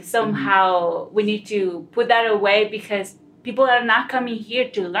important. It's somehow we need to put that away, because people are not coming here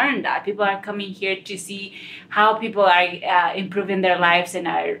to learn that. People are coming here to see how people are improving their lives and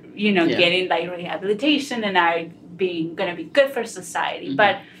are getting like rehabilitation and are gonna be good for society.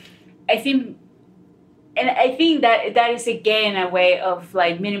 But I think that is again a way of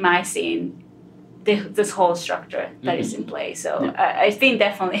like minimizing this whole structure that is in place. So I think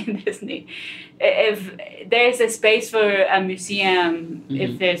definitely if there's a space for a museum,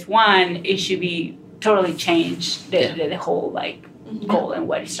 if there's one, it should be totally change the whole like goal and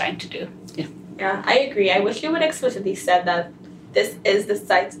what it's trying to do. Yeah, I agree. I wish you would explicitly said that this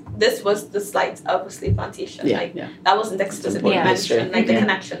was the site of a slave plantation. That wasn't explicitly mentioned, like the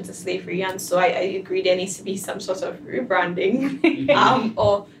connection to slavery. And so I agree there needs to be some sort of rebranding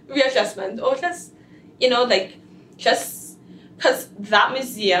or readjustment, or just, just because that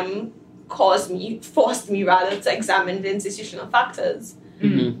museum forced me to examine the institutional factors.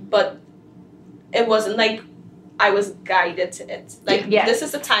 But it wasn't like I was guided to it. Like, this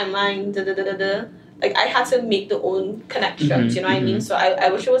is the timeline, Like, I had to make the own connections, you know what I mean? So I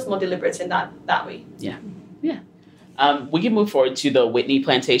wish it was more deliberate in that way. Yeah. We can move forward to the Whitney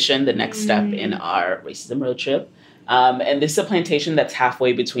Plantation, the next step in our racism road trip. And this is a plantation that's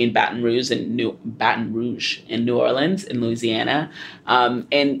halfway between Baton Rouge in New Orleans in Louisiana.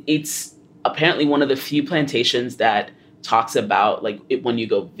 And it's apparently one of the few plantations that talks about, like, when you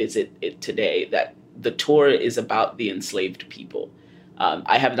go visit it today, that the tour is about the enslaved people.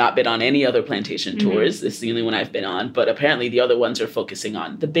 I have not been on any other plantation tours. This is the only one I've been on. But apparently the other ones are focusing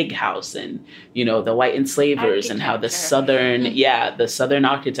on the big house and, the white enslavers and how the southern, the southern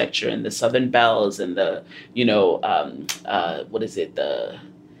architecture and the southern bells and the, what is it, the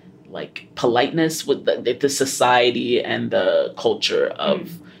like politeness with the society and the culture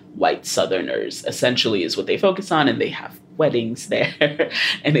of white Southerners essentially is what they focus on, and they have weddings there,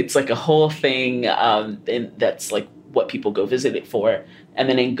 and it's like a whole thing, and that's like what people go visit it for. And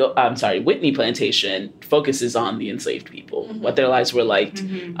then Whitney Plantation focuses on the enslaved people, what their lives were like,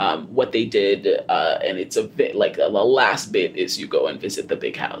 what they did, and it's a bit like the last bit is you go and visit the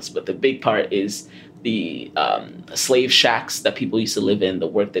big house, but the big part is the slave shacks that people used to live in, the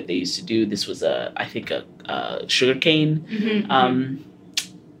work that they used to do. This was I think a sugarcane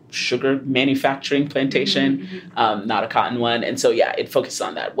sugar manufacturing plantation, not a cotton one. And so, it focuses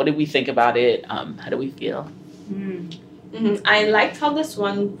on that. What did we think about it? How do we feel? I liked how this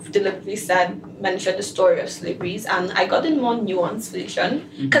one deliberately mentioned the story of slaveries, and I got a more nuanced version.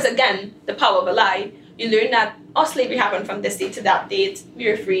 Because again, the power of a lie, you learn that, slavery happened from this date to that date, we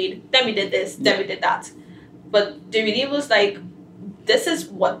were freed, then we did this, then we did that. But the really was like, this is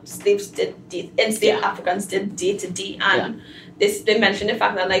what enslaved Africans did day to day. And they mentioned the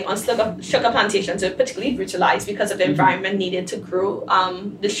fact that like on sugar plantations were particularly brutalized because of the environment needed to grow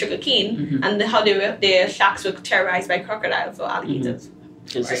the sugar cane, and how their shacks were terrorized by crocodiles or alligators.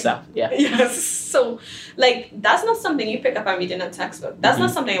 It's the South, Yes. So like that's not something you pick up and read in a textbook. That's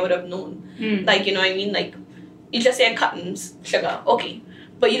not something I would have known. Like, you know what I mean? Like you just say cottons, sugar, okay.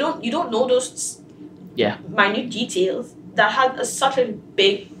 But you don't know those minute details that had such a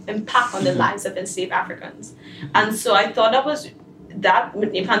big impact on the lives of enslaved Africans. And so I thought that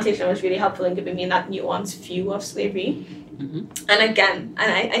Whitney Plantation was really helpful in giving me that nuanced view of slavery. And again,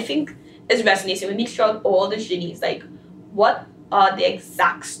 I think it's resonating with me throughout all the journeys, like what are the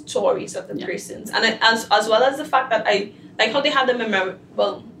exact stories of the persons, and as well as the fact that I like how they had the memorial.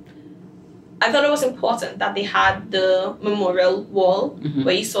 I thought it was important that they had the memorial wall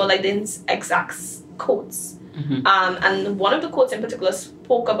where you saw like the exact quotes. And one of the quotes in particular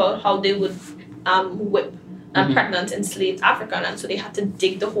spoke about how they would whip a pregnant enslaved African, and so they had to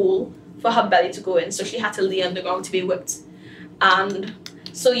dig the hole for her belly to go in, so she had to lay on the ground to be whipped. And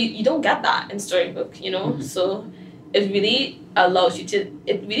so you don't get that in storybook, so it really allows you to,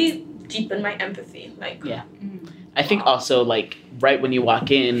 it really deepened my empathy. Like I think also like right when you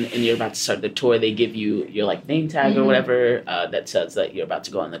walk in and you're about to start the tour, they give you your like name tag or whatever that says that you're about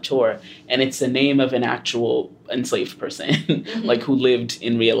to go on the tour, and it's the name of an actual enslaved person like who lived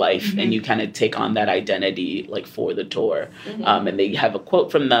in real life, and you kind of take on that identity like for the tour, and they have a quote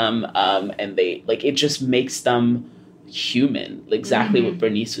from them, and they like it just makes them human, exactly what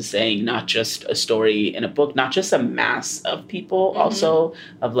Bernice was saying, not just a story in a book, not just a mass of people also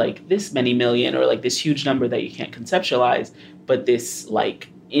of like this many million or like this huge number that you can't conceptualize, but this like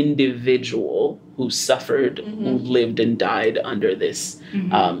individual who suffered, who lived and died under this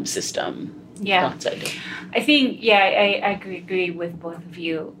system. I think I agree with both of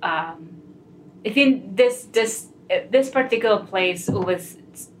you. I think this particular place was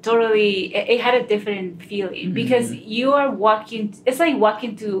totally, it had a different feeling because you are walking, it's like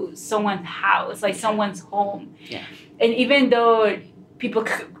walking to someone's house, like someone's home. And even though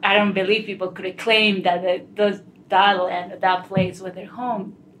I don't believe people could claim that that land or that place was their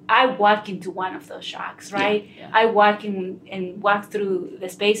home, I walk into one of those shacks, right? I walk in and walk through the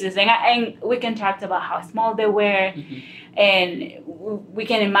spaces, and we can talk about how small they were, and we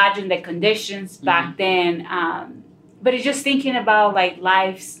can imagine the conditions back then. But it's just thinking about like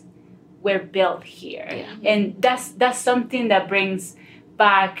lives were built here, and that's something that brings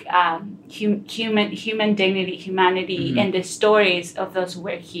back human dignity, humanity, and the stories of those who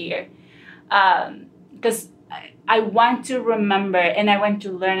were here. Because I want to remember, and I want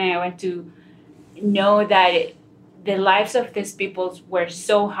to learn, and I want to know that the lives of these peoples were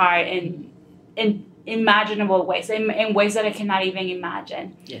so hard in imaginable ways, in ways that I cannot even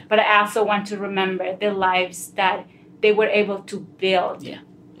imagine. But I also want to remember the lives that they were able to build,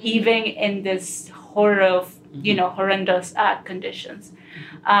 even in this horror of, horrendous conditions.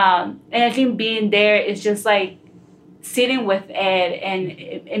 And I think being there is just like sitting with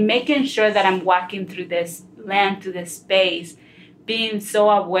it and making sure that I'm walking through this land, through this space, being so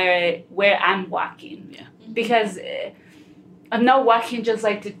aware where I'm walking. Because I'm not walking just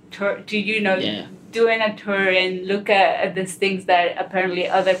like doing a tour and look at these things that apparently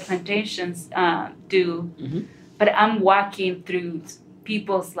other plantations do. But I'm walking through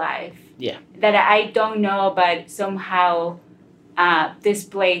people's life that I don't know, but somehow this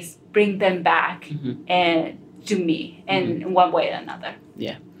place bring them back and to me in one way or another.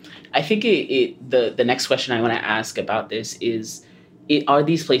 Yeah. I think the next question I want to ask about this is, are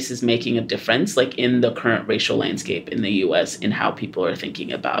these places making a difference, like in the current racial landscape in the U.S. in how people are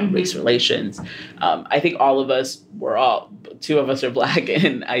thinking about race relations? I think all of us, two of us are Black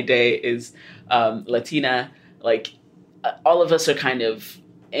and Aide is Latina. Like all of us are kind of,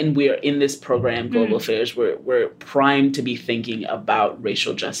 and we're in this program, Global Affairs, we're primed to be thinking about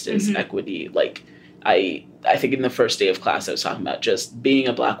racial justice, equity. Like I think in the first day of class, I was talking about just being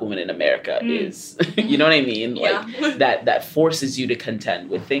a Black woman in America is, you know what I mean? Yeah. Like that forces you to contend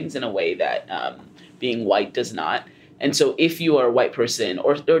with things in a way that being white does not. And so if you are a white person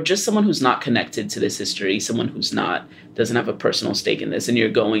or just someone who's not connected to this history, someone who's doesn't have a personal stake in this, and you're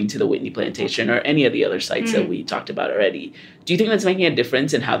going to the Whitney Plantation or any of the other sites that we talked about already, do you think that's making a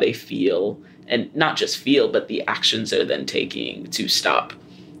difference in how they feel, and not just feel, but the actions they're then taking to stop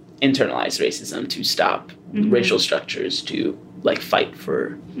internalized racism, to stop racial structures, to like fight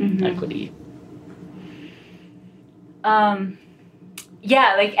for equity?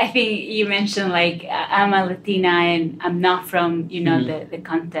 Yeah, like I think you mentioned, like I'm a Latina and I'm not from, the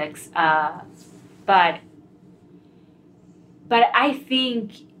context, but I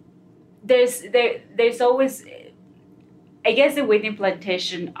think there's always, I guess the Whitney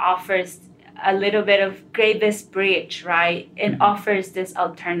Plantation offers a little bit of create this bridge, right? And offers this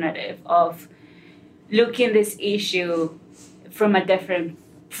alternative of looking this issue from a different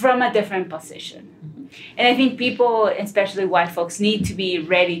position. And I think people, especially white folks, need to be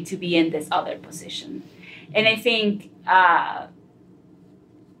ready to be in this other position. And I think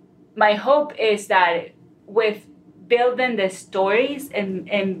my hope is that with building the stories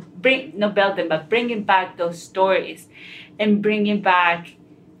and bringing back those stories and bringing back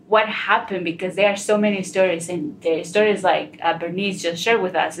what happened, because there are so many stories, and the stories like Bernice just shared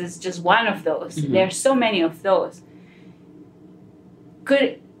with us is just one of those. There are so many of those.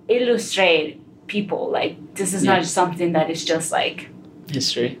 Could illustrate people like this is not something that is just like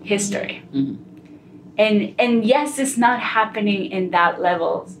history. And yes, it's not happening in that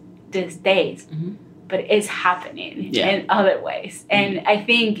level these days, but it's happening in other ways. And I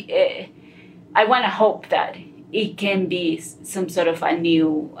think I want to hope that it can be some sort of a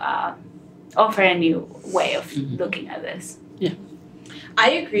new offer a new way of looking at this.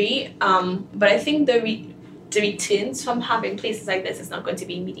 I agree, but I think the returns from having places like this is not going to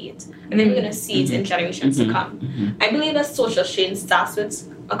be immediate. I think we're going to see it in generations to come. I believe that social change starts with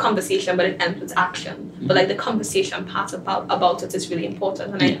a conversation, but it ends with action. But like the conversation part about it is really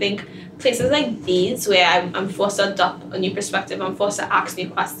important. And I think places like these, where I'm forced to adopt a new perspective, I'm forced to ask new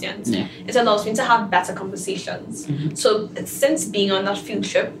questions, it allows me to have better conversations. So since being on that field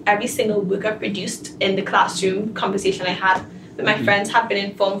trip, every single work I produced in the classroom conversation I had with my friends have been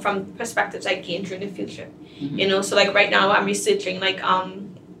informed from perspectives I gained during the field trip. So like right now I'm researching like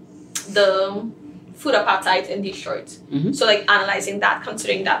the food apartheid in Detroit. So like analyzing that,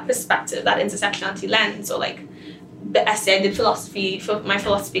 considering that perspective, that intersectionality lens, or like the essay I did philosophy for my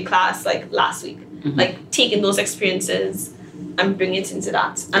philosophy class like last week, like taking those experiences and bringing it into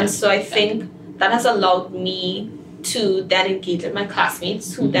that. And so I think that has allowed me to then engage with my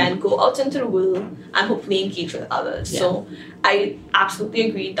classmates who then go out into the world and hopefully engage with others. So I absolutely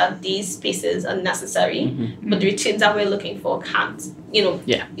agree that these spaces are necessary, but the returns that we're looking for can't, we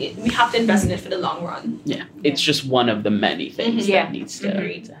have to invest in it for the long run. It's just one of the many things that needs to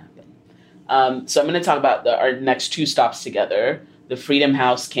happen. So I'm going to talk about our next two stops together, the Freedom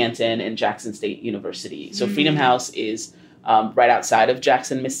House, Canton, and Jackson State University. So Freedom House is right outside of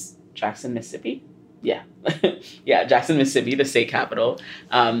Jackson, Mississippi. Jackson, Mississippi, the state capital.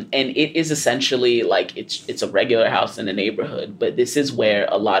 And it is essentially like it's a regular house in a neighborhood, but this is where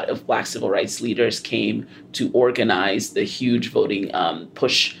a lot of Black civil rights leaders came to organize the huge voting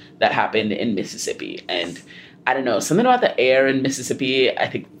push that happened in Mississippi. And I don't know, something about the air in Mississippi, I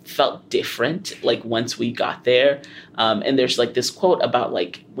think, felt different, like, once we got there. And there's, like, this quote about,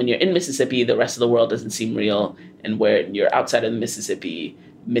 like, when you're in Mississippi, the rest of the world doesn't seem real, and when you're outside of Mississippi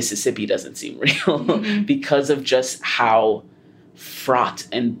doesn't seem real because of just how fraught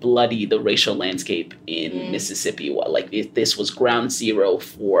and bloody the racial landscape in Mississippi was. Like, this was ground zero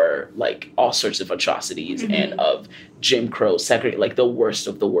for, like, all sorts of atrocities and of Jim Crow, like the worst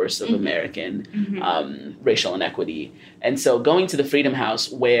of American racial inequity. And so going to the Freedom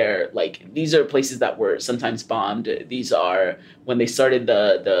House, where, like, these are places that were sometimes bombed. These are when they started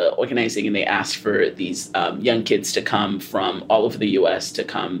the organizing, and they asked for these young kids to come from all over the U.S. to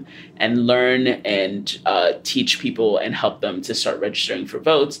come and learn and teach people and help them to start start registering for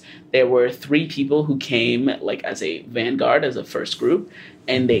votes, there were 3 people who came like as a vanguard, as a first group.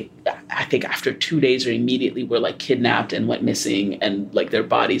 And they, I think after 2 days or immediately were like kidnapped and went missing, and like their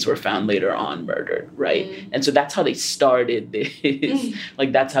bodies were found later on murdered, right? And so that's how they started this.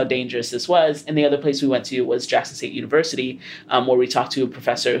 Like that's how dangerous this was. And the other place we went to was Jackson State University, where we talked to a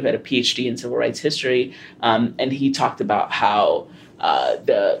professor who had a PhD in civil rights history, and he talked about how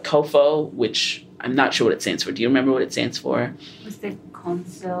the COFO, which I'm not sure what it stands for. Do you remember what it stands for? Was the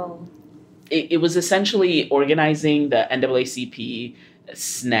council? It was essentially organizing the NAACP,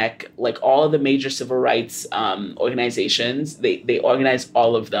 SNCC, like all of the major civil rights organizations. They organized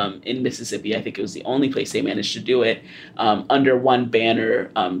all of them in Mississippi. I think it was the only place they managed to do it under one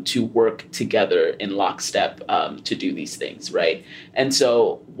banner to work together in lockstep to do these things, right? And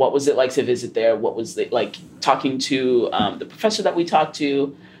so what was it like to visit there? What was it like talking to the professor that we talked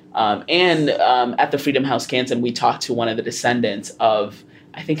to? And at the Freedom House Canton, we talked to one of the descendants of,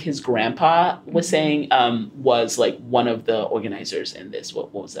 I think his grandpa was saying, was like one of the organizers in this.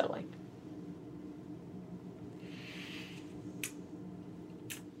 What was that like?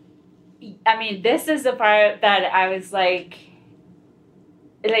 I mean, this is the part that I was like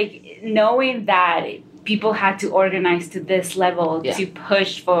knowing that people had to organize to this level to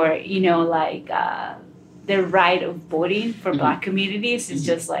push for, you know, like the right of voting for Black communities is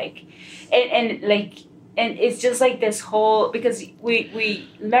just like, and it's just like this whole, because we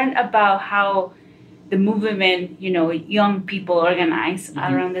learned about how the movement, you know, young people organize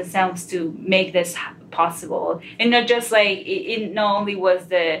around themselves to make this possible. And not just like, it not only was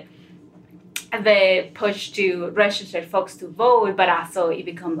the push to register folks to vote, but also it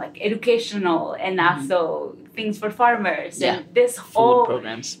become like educational and also things for farmers and this whole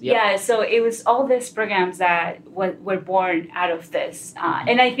programs. Yeah, so it was all these programs that were born out of this.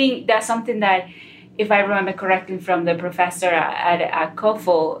 And I think that's something that, if I remember correctly from the professor at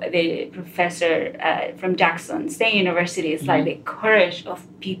COFO, the professor from Jackson State University, is like the courage of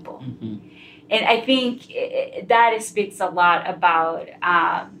people. And I think that speaks a lot about,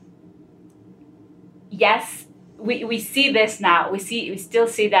 yes, we see this now. We still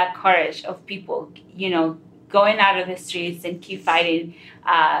see that courage of people, you know, going out of the streets and keep fighting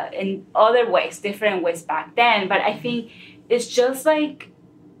in other ways, different ways back then. But I think it's just like,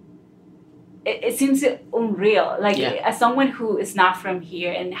 it seems unreal. Like as someone who is not from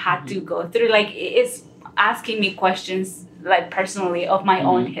here and had to go through, like it's asking me questions like personally of my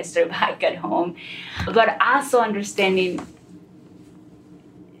own history back at home, but also understanding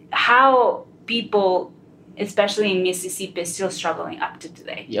how people, especially in Mississippi, is still struggling up to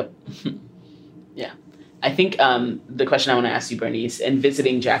today. Yep. Yeah. I think the question I want to ask you, Bernice, in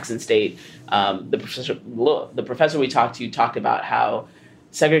visiting Jackson State, the professor we talked to talked about how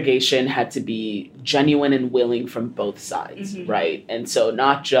segregation had to be genuine and willing from both sides, right? And so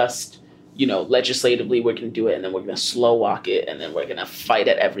not just, you know, legislatively we're going to do it and then we're going to slow walk it and then we're going to fight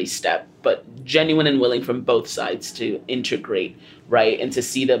at every step, but genuine and willing from both sides to integrate, right? And to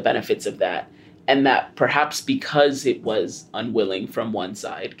see the benefits of that. And that perhaps because it was unwilling from one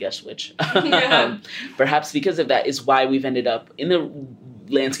side, guess which, perhaps because of that is why we've ended up in the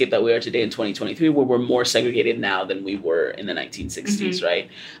landscape that we are today in 2023, where we're more segregated now than we were in the 1960s, right?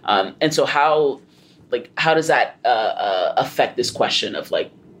 And so how does that affect this question of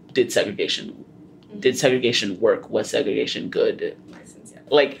like, did segregation work? Was segregation good?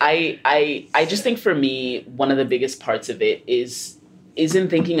 Like I just think for me, one of the biggest parts of it is in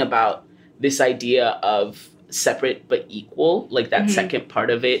thinking about this idea of separate but equal, like that second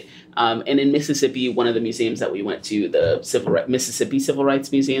part of it. And in Mississippi, one of the museums that we went to, the Mississippi Civil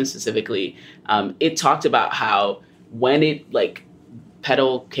Rights Museum specifically, it talked about how when it like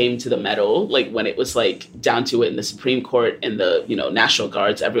pedal came to the metal, like when it was like down to it in the Supreme Court and the, you know, National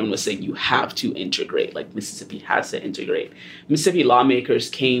Guards, everyone was saying you have to integrate, like Mississippi has to integrate. Mississippi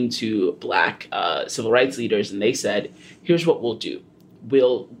lawmakers came to Black civil rights leaders and they said, here's what we'll do.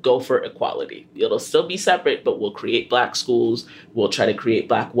 We'll go for equality. It'll still be separate, but we'll create Black schools. We'll try to create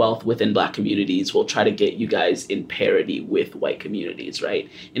Black wealth within Black communities. We'll try to get you guys in parity with white communities, right?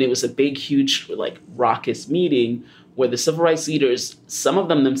 And it was a big, huge, like, raucous meeting where the civil rights leaders, some of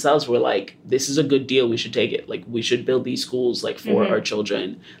them themselves were like, this is a good deal. We should take it. Like, we should build these schools, like, for our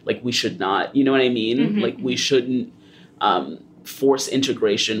children. Like, we should not, you know what I mean? Like, we shouldn't force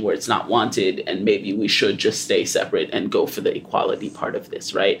integration where it's not wanted, and maybe we should just stay separate and go for the equality part of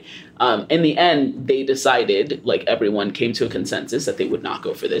this, right? In the end, they decided, like everyone came to a consensus that they would not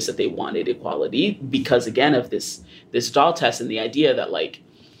go for this, that they wanted equality because, again, of this doll test and the idea that, like,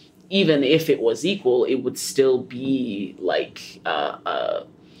 even if it was equal, it would still be like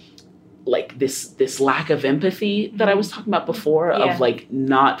like this lack of empathy that I was talking about before, of like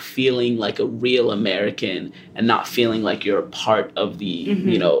not feeling like a real American and not feeling like you're a part of the,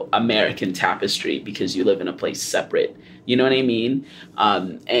 you know, American tapestry because you live in a place separate. You know what I mean?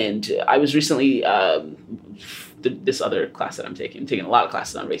 And I was recently, this other class that I'm taking a lot of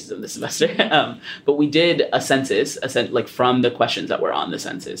classes on racism this semester, but we did a census, like from the questions that were on the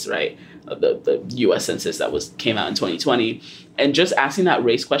census, right? The U.S. Census that came out in 2020, and just asking that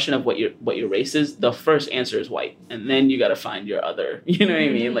race question of what your race is, the first answer is white, and then you got to find your other, you know what I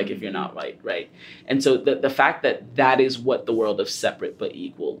mean? Like if you're not white, right? And so the fact that is what the world of separate but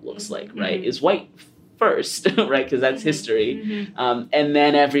equal looks like, right? Is white first, right? Because that's history, and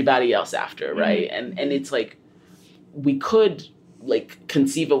then everybody else after, right? And it's like we could like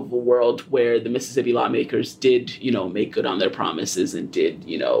conceive of a world where the Mississippi lawmakers did, you know, make good on their promises and did,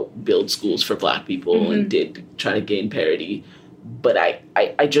 you know, build schools for Black people and did try to gain parity. But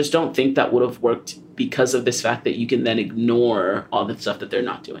I just don't think that would have worked because of this fact that you can then ignore all the stuff that they're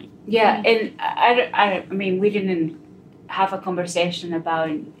not doing. Yeah, and I mean, we didn't have a conversation about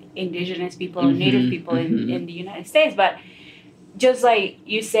Indigenous people and Native people in the United States, but just like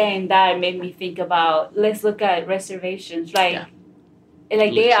you saying that made me think about, let's look at reservations, like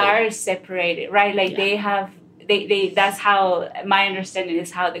they are separated, right? Like they have, they that's how my understanding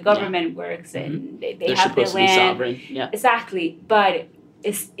is how the government works, and they're have the land. Sovereign. Yeah, exactly. But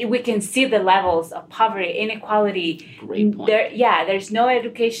we can see the levels of poverty, inequality. Great point. There's no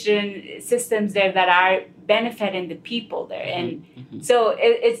education systems there that are benefiting the people there, and so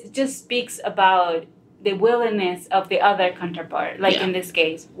it just speaks about the willingness of the other counterpart, like in this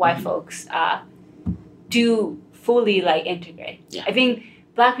case, white folks, to fully like integrate. Yeah. I think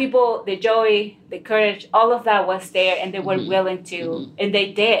Black people, the joy, the courage, all of that was there, and they were willing to, and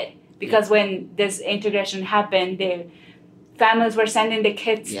they did, because when this integration happened, the families were sending the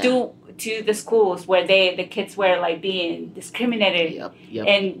kids to the schools where the kids were like being discriminated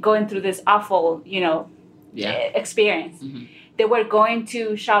and going through this awful, you know, experience. They were going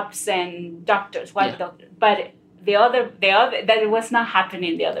to shops and doctors, white doctors, but the other that it was not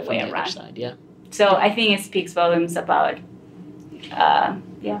happening the other way around. Side, So I think it speaks volumes about, I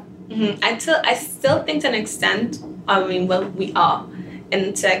still think to an extent, I mean, well, we are,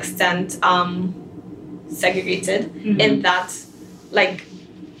 and to an extent, segregated in that, like,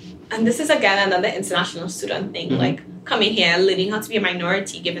 and this is again another international student thing, like coming here, learning how to be a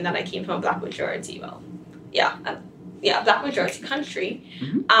minority, given that I came from a Black majority, Black majority country.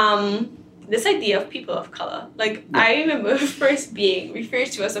 This idea of people of color, like I remember first being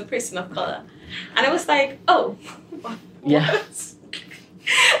referred to as a person of color, and I was like, oh, what?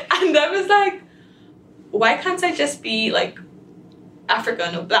 And I was like, why can't I just be like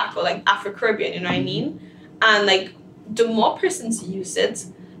African or Black or like Afro-Caribbean, you know what I mean? And like the more persons use it,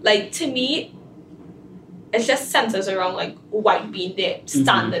 like to me, it just centers around like white being the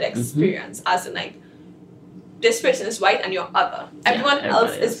standard experience, as in like, this person is white and you're other. Everyone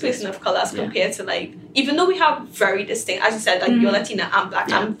else is person of color as compared to like, even though we have very distinct, as you said, like you're Latina, I'm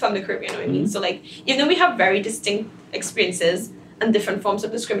Black, I'm from the Caribbean, you know what I mean? So like, even though we have very distinct experiences and different forms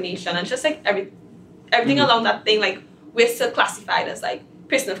of discrimination, and just like everything along that thing, like we're still classified as like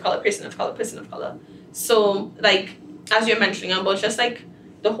person of color, person of color, person of color. So like, as you're mentioning about just like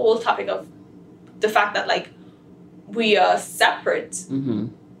the whole topic of the fact that like we are separate,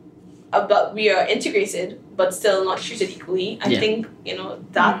 but we are integrated, but still not treated equally. I think, you know,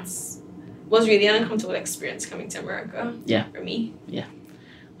 was really an uncomfortable experience coming to America for me. Yeah.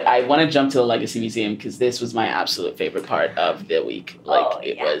 I want to jump to the Legacy Museum because this was my absolute favorite part of the week.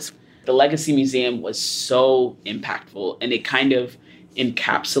 Like was, the Legacy Museum was so impactful, and it kind of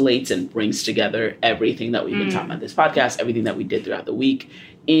encapsulates and brings together everything that we've been talking about this podcast, everything that we did throughout the week,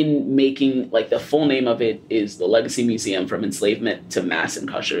 in making, like, the full name of it is the Legacy Museum from Enslavement to Mass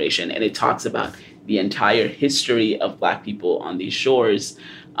Incarceration. And it talks about the entire history of Black people on these shores,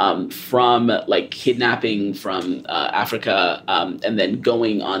 from like kidnapping from Africa, and then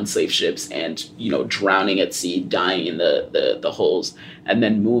going on slave ships and, you know, drowning at sea, dying in the holes, and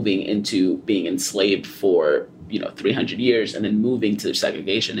then moving into being enslaved for, you know, 300 years, and then moving to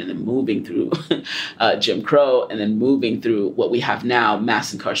segregation, and then moving through Jim Crow, and then moving through what we have now,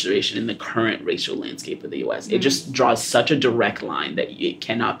 mass incarceration in the current racial landscape of the U.S. It just draws such a direct line that it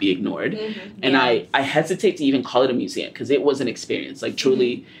cannot be ignored. And I hesitate to even call it a museum, because it was an experience. Like,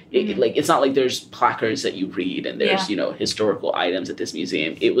 truly, like, it's not like there's placards that you read and there's, you know, historical items at this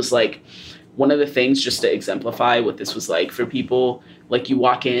museum. It was like, one of the things, just to exemplify what this was like for people, like, you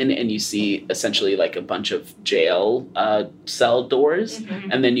walk in and you see essentially like a bunch of jail cell doors,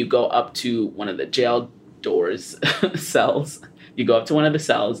 and then you go up to one of the jail doors cells, You go up to one of the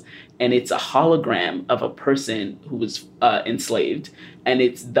cells, and it's a hologram of a person who was enslaved, and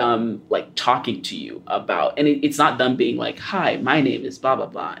it's them like talking to you about, and it's not them being like, "Hi, my name is blah blah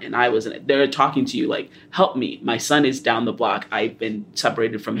blah," and I wasn't. They're talking to you like, "Help me, my son is down the block. I've been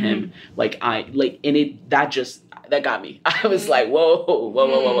separated from him." Like that got me. I was like,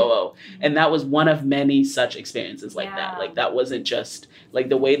 whoa. And that was one of many such experiences like that. Like, that wasn't just like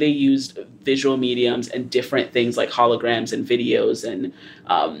the way they used visual mediums and different things like holograms and videos and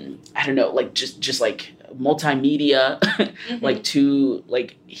I don't know, like just like multimedia, like to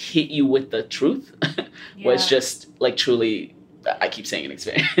like hit you with the truth was just like truly, I keep saying an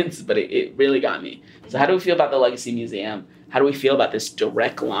experience, but it really got me. So how do we feel about the Legacy Museum? How do we feel about this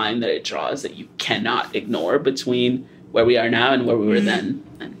direct line that it draws that you cannot ignore between where we are now and where we were then?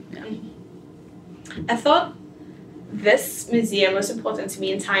 And, I thought this museum was important to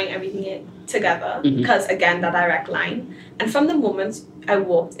me in tying everything together because, again, that direct line. And from the moment I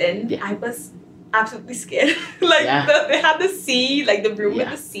walked in, I was absolutely scared. Like, they had the sea, like the room with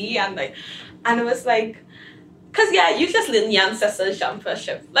the sea, and it was like, because, you just let the ancestors jump for a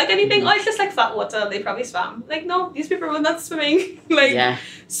ship. Like anything, it's just like flat water, they probably swam. Like, no, these people were not swimming.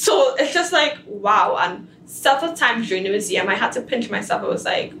 So it's just like, wow. And several times during the museum, I had to pinch myself. I was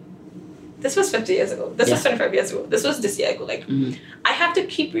like, this was 50 years ago. This was 25 years ago. This was this year ago. Like, I have to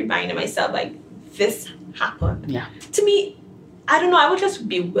keep reminding myself, like, this happened. Yeah. To me, I don't know, I was just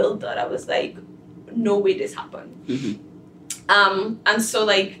bewildered. I was like, no way this happened. And so,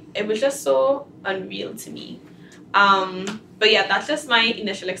 like, it was just so unreal to me. But yeah, that's just my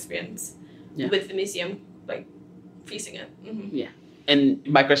initial experience with the museum, like facing it. Yeah. And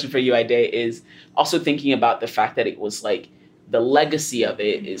my question for you, Ide, is also thinking about the fact that it was like the legacy of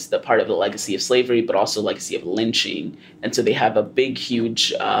it is the part of the legacy of slavery, but also legacy of lynching. And so they have a big,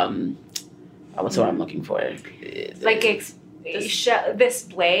 huge, what's the word I'm looking for? Like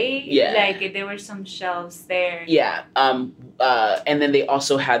display. Yeah. Like there were some shelves there. Yeah. And then they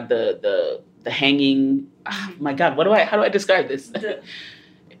also had the hanging. Oh my God, how do I describe this?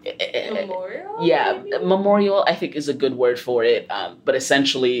 Memorial? Yeah, memorial, I think, is a good word for it. But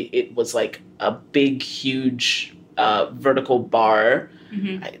essentially, it was like a big, huge vertical bar.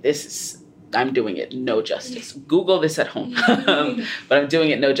 I'm doing it no justice. Google this at home. But I'm doing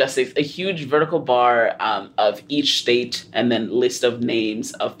it no justice. A huge vertical bar of each state and then list of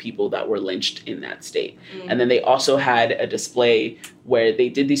names of people that were lynched in that state. And then they also had a display where they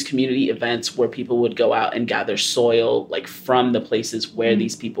did these community events where people would go out and gather soil like from the places where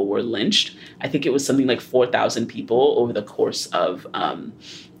these people were lynched. I think it was something like 4,000 people over the course of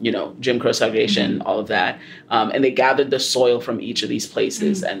Jim Crow segregation, all of that. And they gathered the soil from each of these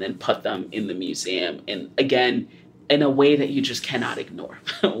places and then put them in the museum. And again, in a way that you just cannot ignore.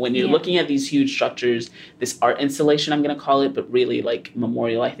 When you're looking at these huge structures, this art installation, I'm going to call it, but really like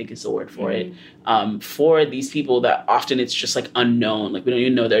memorial, I think is the word for it. For these people that often it's just like unknown, like we don't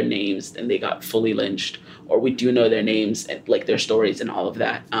even know their names and they got fully lynched, or we do know their names and like their stories and all of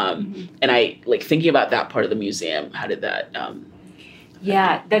that. And I like thinking about that part of the museum. How did that...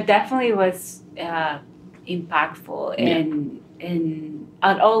 that definitely was impactful in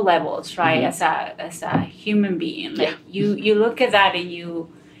at all levels, right? As a human being, like you look at that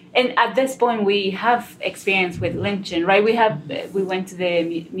and at this point we have experience with lynching, right? We went to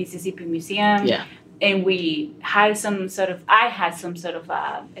the Mississippi Museum, and I had some sort of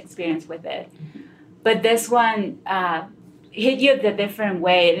experience with it, but this one hit you the different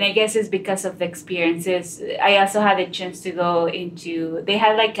way, and I guess it's because of the experiences. I also had a chance to go into, they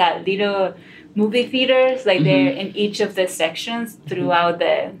had like a little movie theaters like there in each of the sections throughout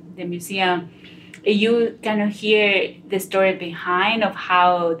the museum. You kind of hear the story behind of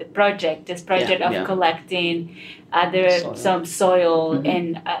how this project of collecting some soil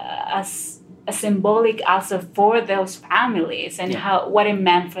and as a symbolic also for those families and what it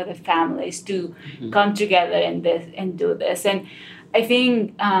meant for the families to come together and do this. And I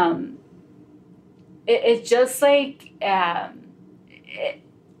think it's just like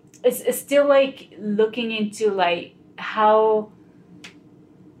it's still like looking into like how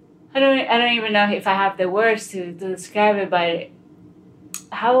I don't even know if I have the words to describe it, but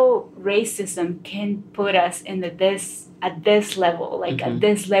how racism can put us at this level, like at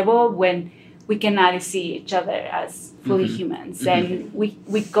this level when we cannot see each other as fully humans. And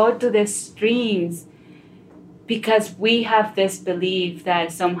we go to the streams because we have this belief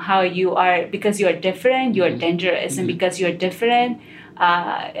that somehow because you are different, you are dangerous. And because you're different,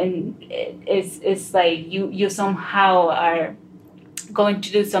 and it's like you somehow are going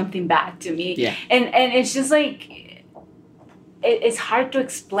to do something bad to me. And it's just like, it's hard to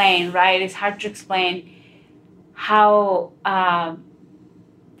explain, right? It's hard to explain how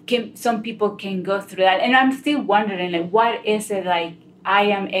some people can go through that. And I'm still wondering, like, what is it like I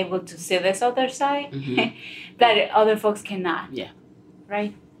am able to see this other side that other folks cannot? Yeah.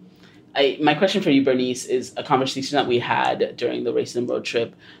 Right? My question for you, Bernice, is a conversation that we had during the Racism Road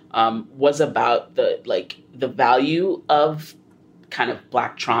Trip was about the value of kind of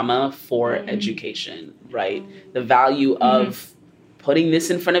Black trauma for education, right? The value of putting this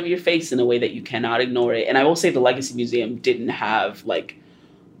in front of your face in a way that you cannot ignore it. And I will say the Legacy Museum didn't have like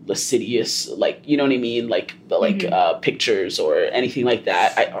lascivious, like, you know what I mean? Like pictures or anything like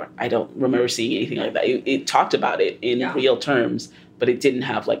that. I don't remember seeing anything like that. It talked about it in real terms, but it didn't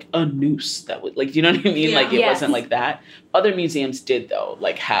have like a noose that would, like, you know what I mean? Yeah. Like it wasn't like that. Other museums did though,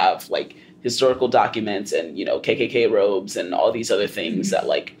 like have like historical documents and, you know, KKK robes and all these other things that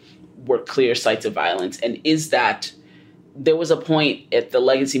like were clear sites of violence. And there was a point at the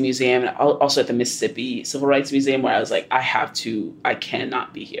Legacy Museum and also at the Mississippi Civil Rights Museum where I was like, I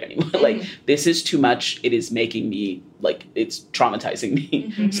cannot be here anymore. Like, this is too much. It is making me, like, it's traumatizing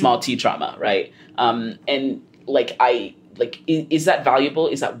me. Small T trauma, right? And like, is that valuable?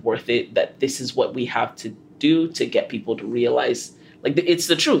 Is that worth it? That this is what we have to do to get people to realize, like, it's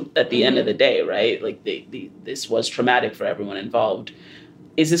the truth at the end of the day, right? Like, this was traumatic for everyone involved.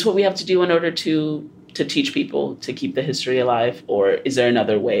 Is this what we have to do in order to teach people to keep the history alive? Or is there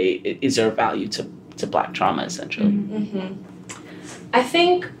another way? Is there a value to Black trauma, essentially? I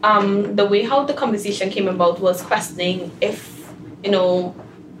think the way how the conversation came about was questioning if, you know,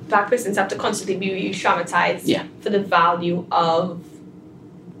 Black persons have to constantly be re-traumatized for the value of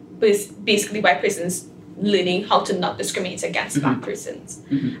basically white persons learning how to not discriminate against Black persons.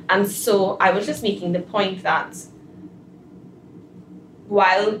 And so I was just making the point that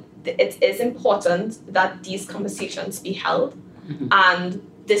while it is important that these conversations be held and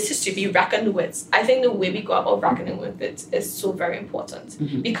this history be reckoned with, I think the way we go about reckoning with it is so very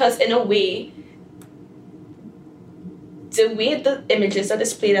important. Because in a way, the way the images are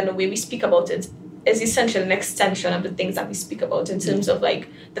displayed and the way we speak about it is essentially an extension of the things that we speak about in terms of like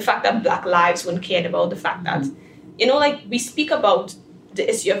the fact that Black lives weren't cared about, the fact that, you know, like we speak about the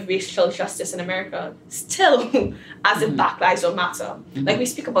issue of racial justice in America still as if Black lives don't matter. Like we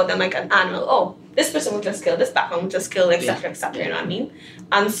speak about them like an animal. Oh, this person was just killed, this Black one was just killed, etc., etc. You know what I mean?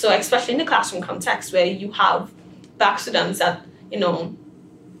 And so, especially in the classroom context where you have Black students that, you know,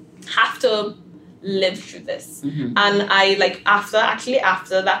 have to live through this. And I like after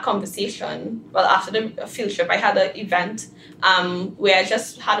that conversation, well, after the field trip, I had an event where I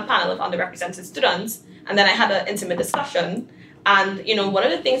just had a panel of underrepresented students, and then I had an intimate discussion. And, you know, one of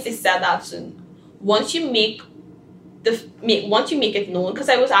the things they said that once you make it known, because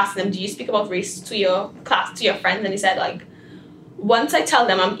I was asking them, do you speak about race to your class, to your friends? And they said, like, once I tell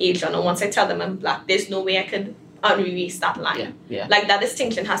them I'm Asian or once I tell them I'm Black, there's no way I could erase that line. Like, that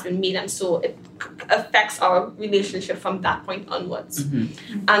distinction has been made, and so it affects our relationship from that point onwards.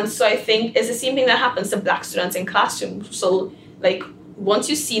 And so I think it's the same thing that happens to Black students in classrooms. So, like, once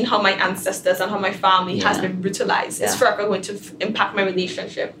you've seen how my ancestors and how my family has been brutalized, it's forever going to impact my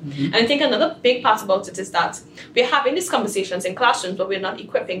relationship. And I think another big part about it is that we're having these conversations in classrooms, but we're not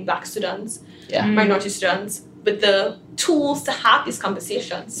equipping Black students, minority students, with the tools to have these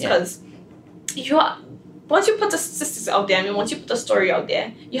conversations. Because once you put the statistics out there, I mean, once you put a story out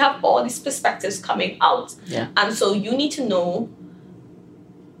there, you have all these perspectives coming out. And so you need to know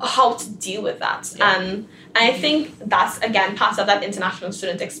how to deal with that. And I think that's, again, part of that international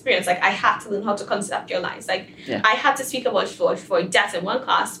student experience. Like, I had to learn how to conceptualize. Like, I had to speak about George Floyd death in one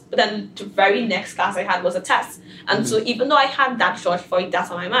class, but then the very next class I had was a test. And so even though I had that George Floyd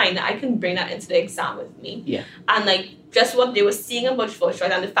death on my mind, I can bring that into the exam with me. And, like, just what they were seeing about George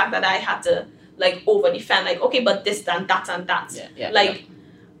Floyd and the fact that I had to, like, over-defend, like, okay, but this and that and that.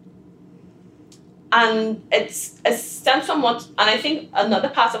 And it stems from what, and I think another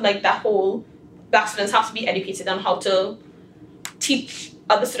part of, like, that whole Black students have to be educated on how to teach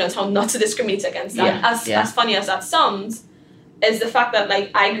other students how not to discriminate against that. As funny as that sounds, is the fact that,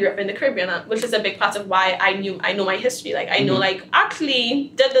 like, I grew up in the Caribbean, which is a big part of why I know my history. Like, I know, like,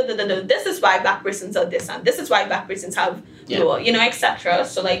 actually, this is why Black persons are this, and this is why Black persons have lower, you know, etc.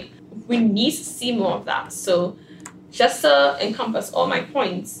 So, like, we need to see more of that. So, just to encompass all my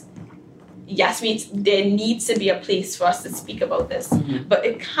points, yes, there needs to be a place for us to speak about this, but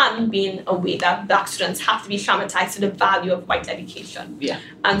it can't be in a way that Black students have to be traumatized to the value of white education.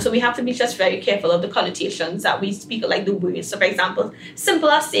 And so we have to be just very careful of the connotations that we speak, like the words. So, for example, simple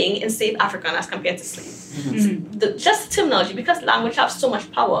as saying enslaved African as compared to slave. Just the terminology, because language has so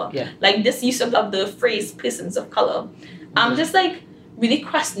much power. Like this use of the phrase persons of color. I'm just like really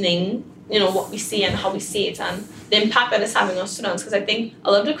questioning what we say and how we say it and the impact that it's having on students. Because I think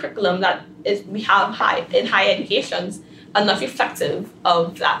a lot of the curriculum that we have in higher educations are not reflective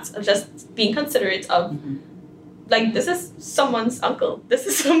of that, of just being considerate of, like, this is someone's uncle. This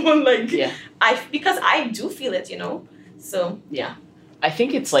is someone, like, because I do feel it, So, yeah. I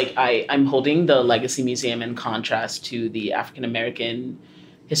think it's like I'm holding the Legacy Museum in contrast to the African American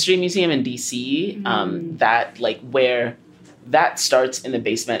History Museum in DC, that, like, where that starts in the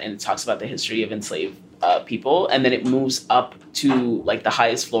basement and it talks about the history of enslaved people, and then it moves up to, like, the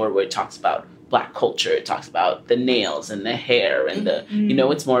highest floor where it talks about Black culture. It talks about the nails and the hair and the,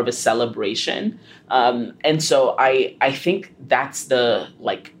 it's more of a celebration. And so I think that's the,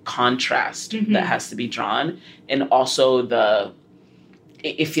 like, contrast that has to be drawn. And also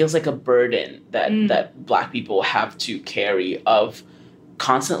it feels like a burden that Black people have to carry of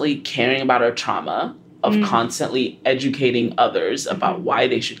constantly caring about our trauma, of constantly educating others about why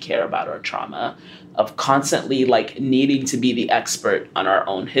they should care about our trauma, of constantly, like, needing to be the expert on our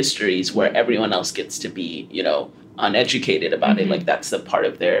own histories where everyone else gets to be, uneducated about it. Like, that's a part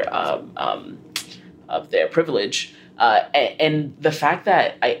of their privilege. And the fact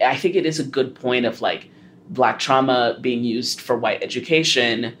that I think it is a good point of, like, Black trauma being used for white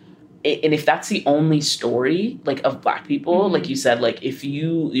education. And if that's the only story, like, of Black people, like you said, like, if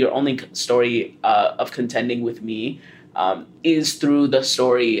your only story of contending with me is through the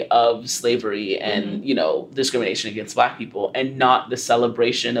story of slavery and, discrimination against Black people, and not the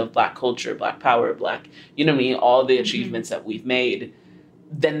celebration of Black culture, Black power, Black, all the achievements that we've made,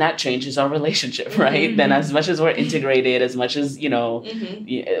 then that changes our relationship, right? Then as much as we're integrated, as much as,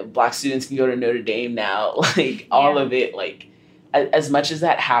 Black students can go to Notre Dame now, like, all of it, like, as much as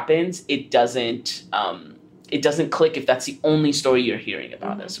that happens, it doesn't click if that's the only story you're hearing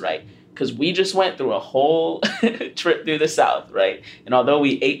about us, right? Because we just went through a whole trip through the South, right? And although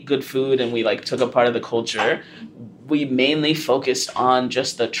we ate good food and we, like, took a part of the culture, we mainly focused on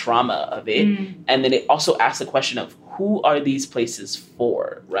just the trauma of it. And then it also asks the question of, who are these places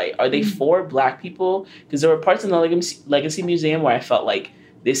for, right? Are they for Black people? Because there were parts in the Legacy Museum where I felt like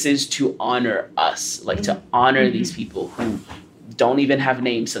this is to honor us, like, to honor these people who don't even have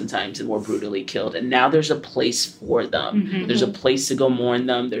names sometimes and were brutally killed. And now there's a place for them. There's a place to go mourn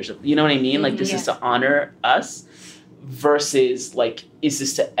them. You know what I mean? Like, this is to honor us versus, like, is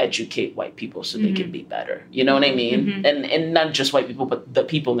this to educate white people so they can be better? You know what I mean? And not just white people, but the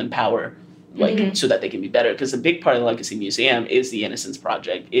people in power, like, so that they can be better. Because a big part of the Legacy Museum is the Innocence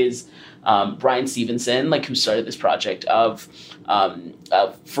Project, is Brian Stevenson, like, who started this project of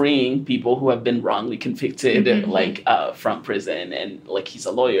freeing people who have been wrongly convicted, like, from prison, and, like, he's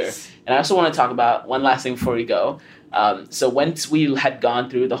a lawyer. And I also want to talk about one last thing before we go. So once we had gone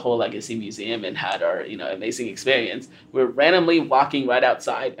through the whole Legacy Museum and had our, amazing experience, we were randomly walking right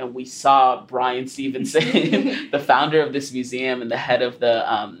outside and we saw Brian Stevenson, the founder of this museum and the head of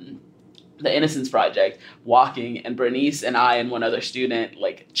the Innocence Project, walking, and Bernice and I and one other student,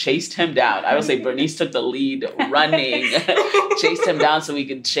 like, chased him down. I would say Bernice took the lead running, chased him down so we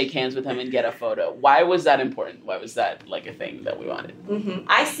could shake hands with him and get a photo. Why was that important? Why was that, like, a thing that we wanted?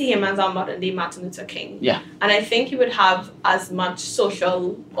 I see him as our modern-day Martin Luther King. Yeah. And I think he would have as much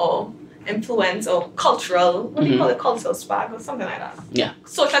social or influence or cultural, what do you call it, cultural swag or something like that? Yeah.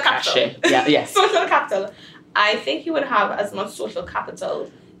 Social capital. Yeah. Social capital. I think he would have as much social capital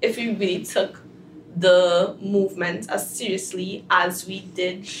if we really took the movement as seriously as we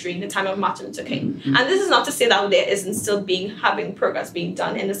did during the time of Martin Luther King. And this is not to say that there isn't still having progress being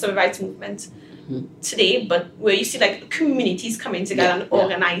done in the civil rights movement today, but where you see, like, communities coming together and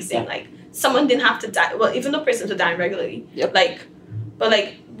organizing, like, someone didn't have to die, well, even though persons are dying regularly,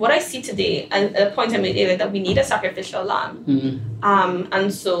 but what I see today, and a point I made earlier, that we need a sacrificial lamb.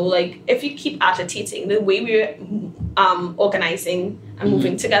 And so, like, if you keep agitating the way we're organizing and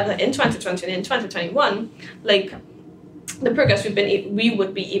moving together in 2020 and in 2021, like, the progress we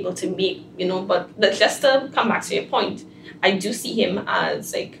would be able to make, but just to come back to your point, I do see him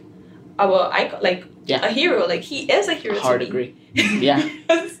as, like, our icon, like, a hero. Like, he is a hero to me. Hard agree. Yeah.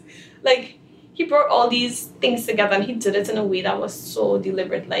 Like, he brought all these things together and he did it in a way that was so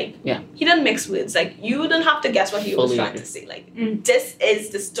deliberate. Like, he didn't mix words. Like, you don't have to guess what he was trying to say. Like, this is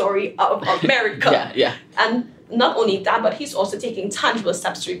the story of America. And not only that, but he's also taking tangible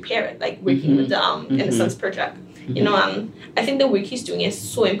steps to repair it, like working with the Innocence Project. And I think the work he's doing is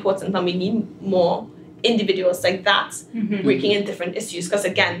so important, and we need more individuals like that working in different issues. Because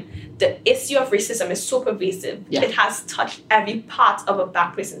again, the issue of racism is so pervasive. It has touched every part of a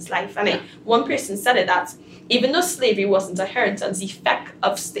Black person's life. And one person said it, that even though slavery wasn't a inheritance, the effect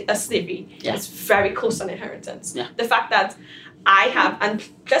of slavery is very close on inheritance. The fact that I have, and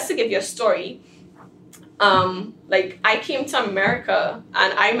just to give you a story, like I came to America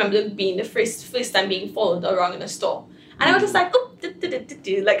and I remember being the first time being followed around in a store. And I was just like, oh,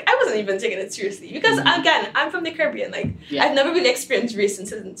 like I wasn't even taking it seriously because again, I'm from the Caribbean. Like I've never really experienced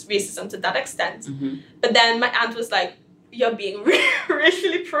racism to that extent. But then my aunt was like, "You're being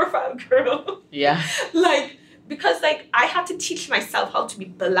racially profiled, girl." Yeah. Like because like I had to teach myself how to be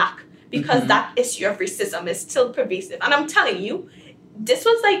black because that issue of racism is still pervasive. And I'm telling you, this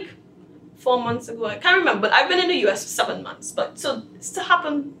was like 4 months ago. I can't remember, but I've been in the US for 7 months. But so it still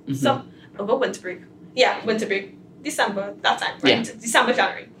happened over winter break. Yeah, winter break. December, that time, right? Yeah. December,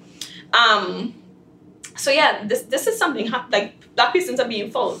 January. So yeah, this is something like black persons are being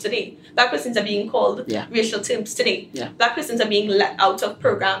followed today. Black persons are being called racial terms today. Yeah. Black persons are being let out of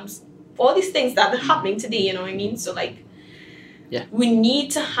programs. All these things that are happening today, you know what I mean? So like, we need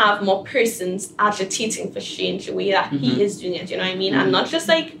to have more persons agitating for change the way that he is doing it, you know what I mean? And not just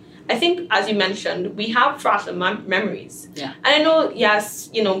like, I think, as you mentioned, we have fragile memories. Yeah. And I know, yes,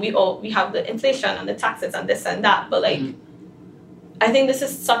 you know, we have the inflation and the taxes and this and that, but like, I think this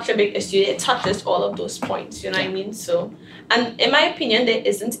is such a big issue. It touches all of those points, you know what I mean? So, and in my opinion, there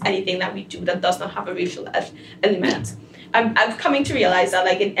isn't anything that we do that does not have a racial element. I'm coming to realize that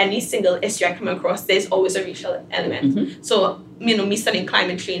like in any single issue I come across, there's always a racial element. So, you know, me studying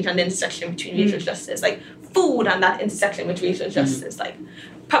climate change and the intersection between racial justice, like food and that intersection with racial justice, like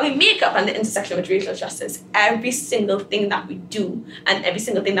probably makeup and the intersection with racial justice. Every single thing that we do and every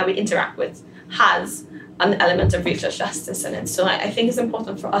single thing that we interact with has an element of racial justice in it. So I think it's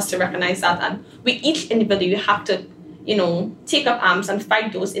important for us to recognize that, and we each individually have to, you know, take up arms and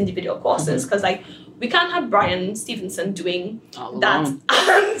fight those individual causes, because like we can't have Brian Stevenson doing that and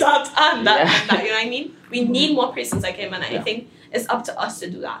that and that, you know what I mean? We need more persons like him, and I think it's up to us to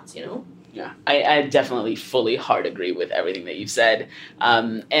do that, you know? Yeah, I definitely fully hard agree with everything that you've said.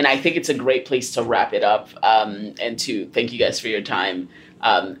 And I think it's a great place to wrap it up, and to thank you guys for your time.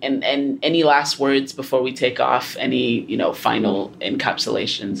 And any last words before we take off? Any, you know, final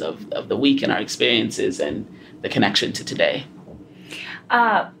encapsulations of the week and our experiences and the connection to today?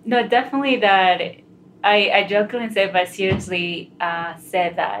 No, definitely that I jokingly said, but seriously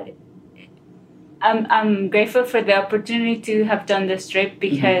said that I'm grateful for the opportunity to have done this trip,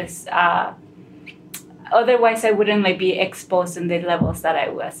 because otherwise I wouldn't like be exposed in the levels that I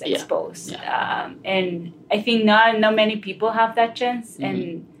was exposed. And I think not many people have that chance,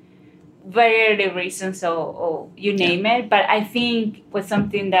 and various reasons or you name it. But I think was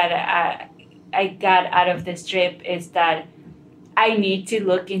something that I got out of this trip is that I need to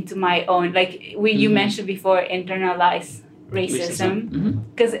look into my own, like you mentioned before, internalized racism,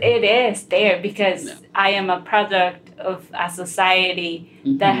 because it is there, because I am a product of a society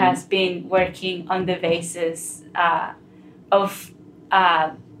that has been working on the basis of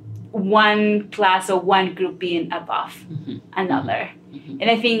one class or one group being above another. And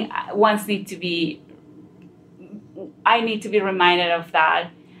I think I need to be reminded of that.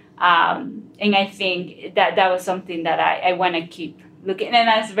 And I think that was something that I want to keep looking. And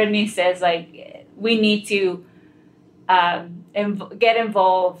as Bernice says, like, we need to get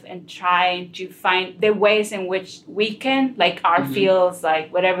involved and try to find the ways in which we can, like our fields,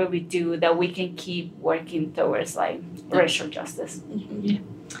 like whatever we do, that we can keep working towards like racial justice.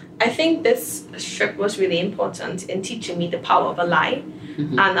 I think this trip was really important in teaching me the power of a lie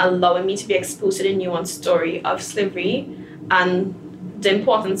and allowing me to be exposed to the nuanced story of slavery and the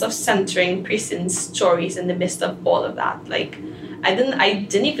importance of centering persons' stories in the midst of all of that. Like, I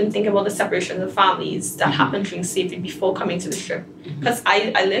didn't even think about the separation of families that happened during slavery before coming to the trip, because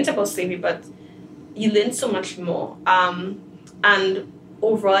I learned about slavery, but you learn so much more. And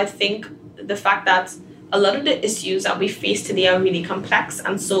overall, I think the fact that a lot of the issues that we face today are really complex,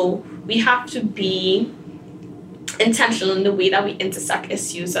 and so we have to be intentional in the way that we intersect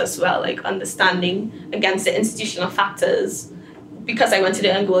issues as well, like understanding against the institutional factors. Because I went to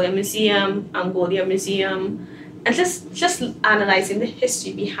the Angola Museum, and just analyzing the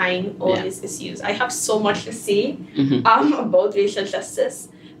history behind all these issues. I have so much to say about racial justice,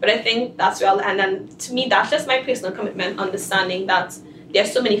 but I think that's where I'll end. And to me, that's just my personal commitment, understanding that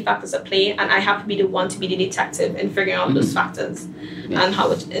there's so many factors at play, and I have to be the one to be the detective in figuring out those factors and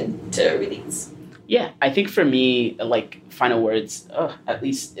how it interrelates. Yeah, I think for me, like, final words, at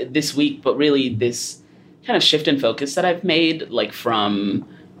least this week, but really this kind of shift in focus that I've made, like from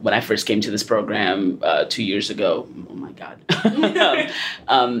when I first came to this program 2 years ago. Oh my God.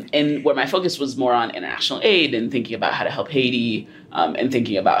 And where my focus was more on international aid and thinking about how to help Haiti, and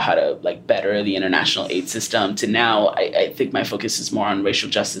thinking about how to like better the international aid system, to now I think my focus is more on racial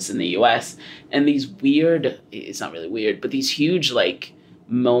justice in the US and these weird, it's not really weird, but these huge like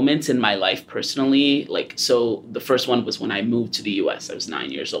moments in my life personally. Like, so the first one was when I moved to the US. I was 9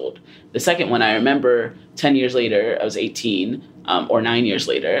 years old. The second one, I remember 10 years later, I was 18, or 9 years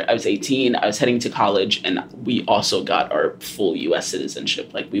later, I was 18. I was heading to college, and we also got our full US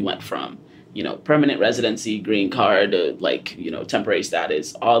citizenship. Like, we went from, you know, permanent residency, green card, like, you know, temporary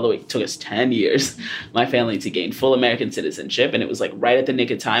status, all the way. It took us 10 years, my family, to gain full American citizenship. And it was like right at the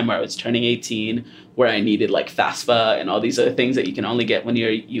nick of time where I was turning 18, where I needed like FAFSA and all these other things that you can only get when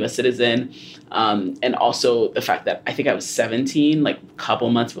you're a US citizen. And also the fact that I think I was 17, like a couple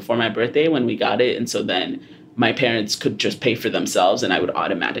months before my birthday when we got it. And so then my parents could just pay for themselves and I would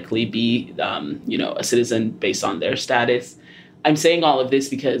automatically be, you know, a citizen based on their status. I'm saying all of this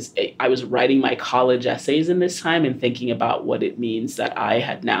because I was writing my college essays in this time and thinking about what it means that I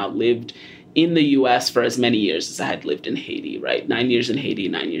had now lived in the US for as many years as I had lived in Haiti, right? 9 years in Haiti,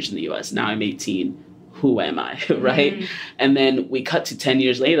 9 years in the US. Now I'm 18. Who am I, right? Mm-hmm. And then we cut to 10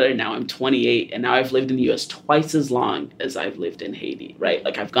 years later. Now I'm 28. And now I've lived in the US twice as long as I've lived in Haiti, right?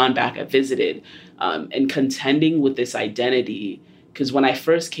 Like I've gone back, I've visited, and contending with this identity. Because when I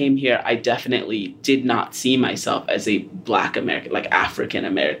first came here, I definitely did not see myself as a Black American, like African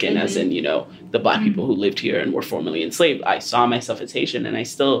American, mm-hmm. as in, you know, the Black mm-hmm. people who lived here and were formerly enslaved. I saw myself as Haitian, and I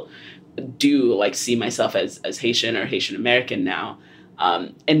still do like see myself as Haitian or Haitian American now.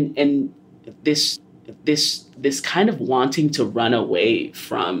 And this kind of wanting to run away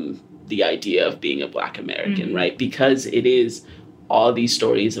from the idea of being a Black American, mm-hmm. right? Because it is all these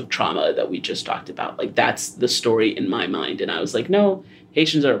stories of trauma that we just talked about. Like, that's the story in my mind. And I was like, no,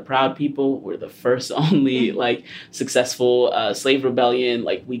 Haitians are a proud people. We're the first only, like, successful slave rebellion.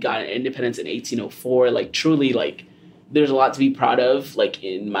 Like, we got independence in 1804. Like, truly, like, there's a lot to be proud of, like,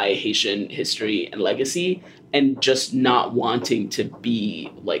 in my Haitian history and legacy. And just not wanting to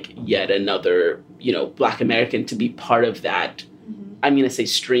be, like, yet another, you know, Black American, to be part of that, I'm going to say,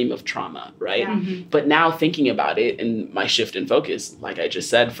 stream of trauma, right? Yeah. Mm-hmm. But now thinking about it, and my shift in focus, like I just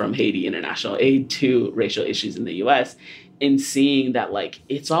said, from Haiti international aid to racial issues in the U.S., in seeing that, like,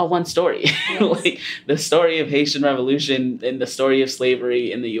 it's all one story. Yes. Like, the story of Haitian Revolution and the story of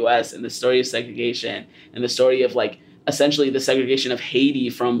slavery in the U.S. and the story of segregation and the story of, like, essentially the segregation of Haiti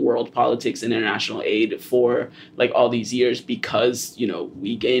from world politics and international aid for like all these years because, you know,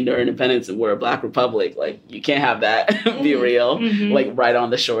 we gained our independence and we're a Black republic. Like, you can't have that be real, mm-hmm. like right on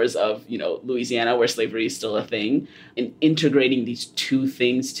the shores of, you know, Louisiana, where slavery is still a thing. And integrating these two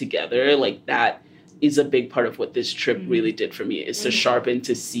things together, like, that is a big part of what this trip mm-hmm. really did for me, is mm-hmm. to sharpen,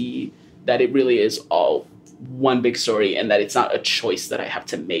 to see that it really is all one big story, and that it's not a choice that I have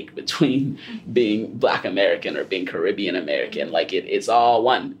to make between being Black American or being Caribbean American. Like, it's all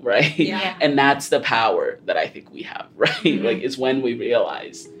one, right? Yeah. And that's the power that I think we have, right? Mm-hmm. Like, it's when we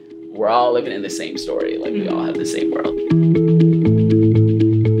realize we're all living in the same story. Like, mm-hmm. we all have the same world.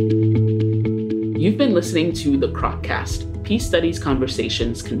 You've been listening to the Croccast, Peace Studies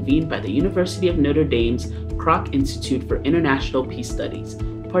conversations convened by the University of Notre Dame's Kroc Institute for International Peace Studies,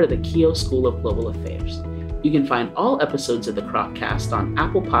 part of the Keough School of Global Affairs. You can find all episodes of the Croccast on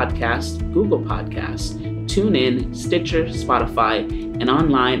Apple Podcasts, Google Podcasts, TuneIn, Stitcher, Spotify, and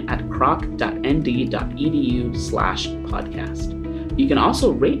online at kroc.nd.edu/podcast. You can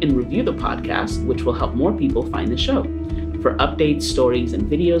also rate and review the podcast, which will help more people find the show. For updates, stories, and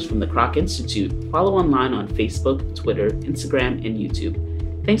videos from the Kroc Institute, follow online on Facebook, Twitter, Instagram, and YouTube.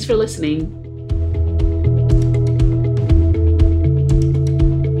 Thanks for listening.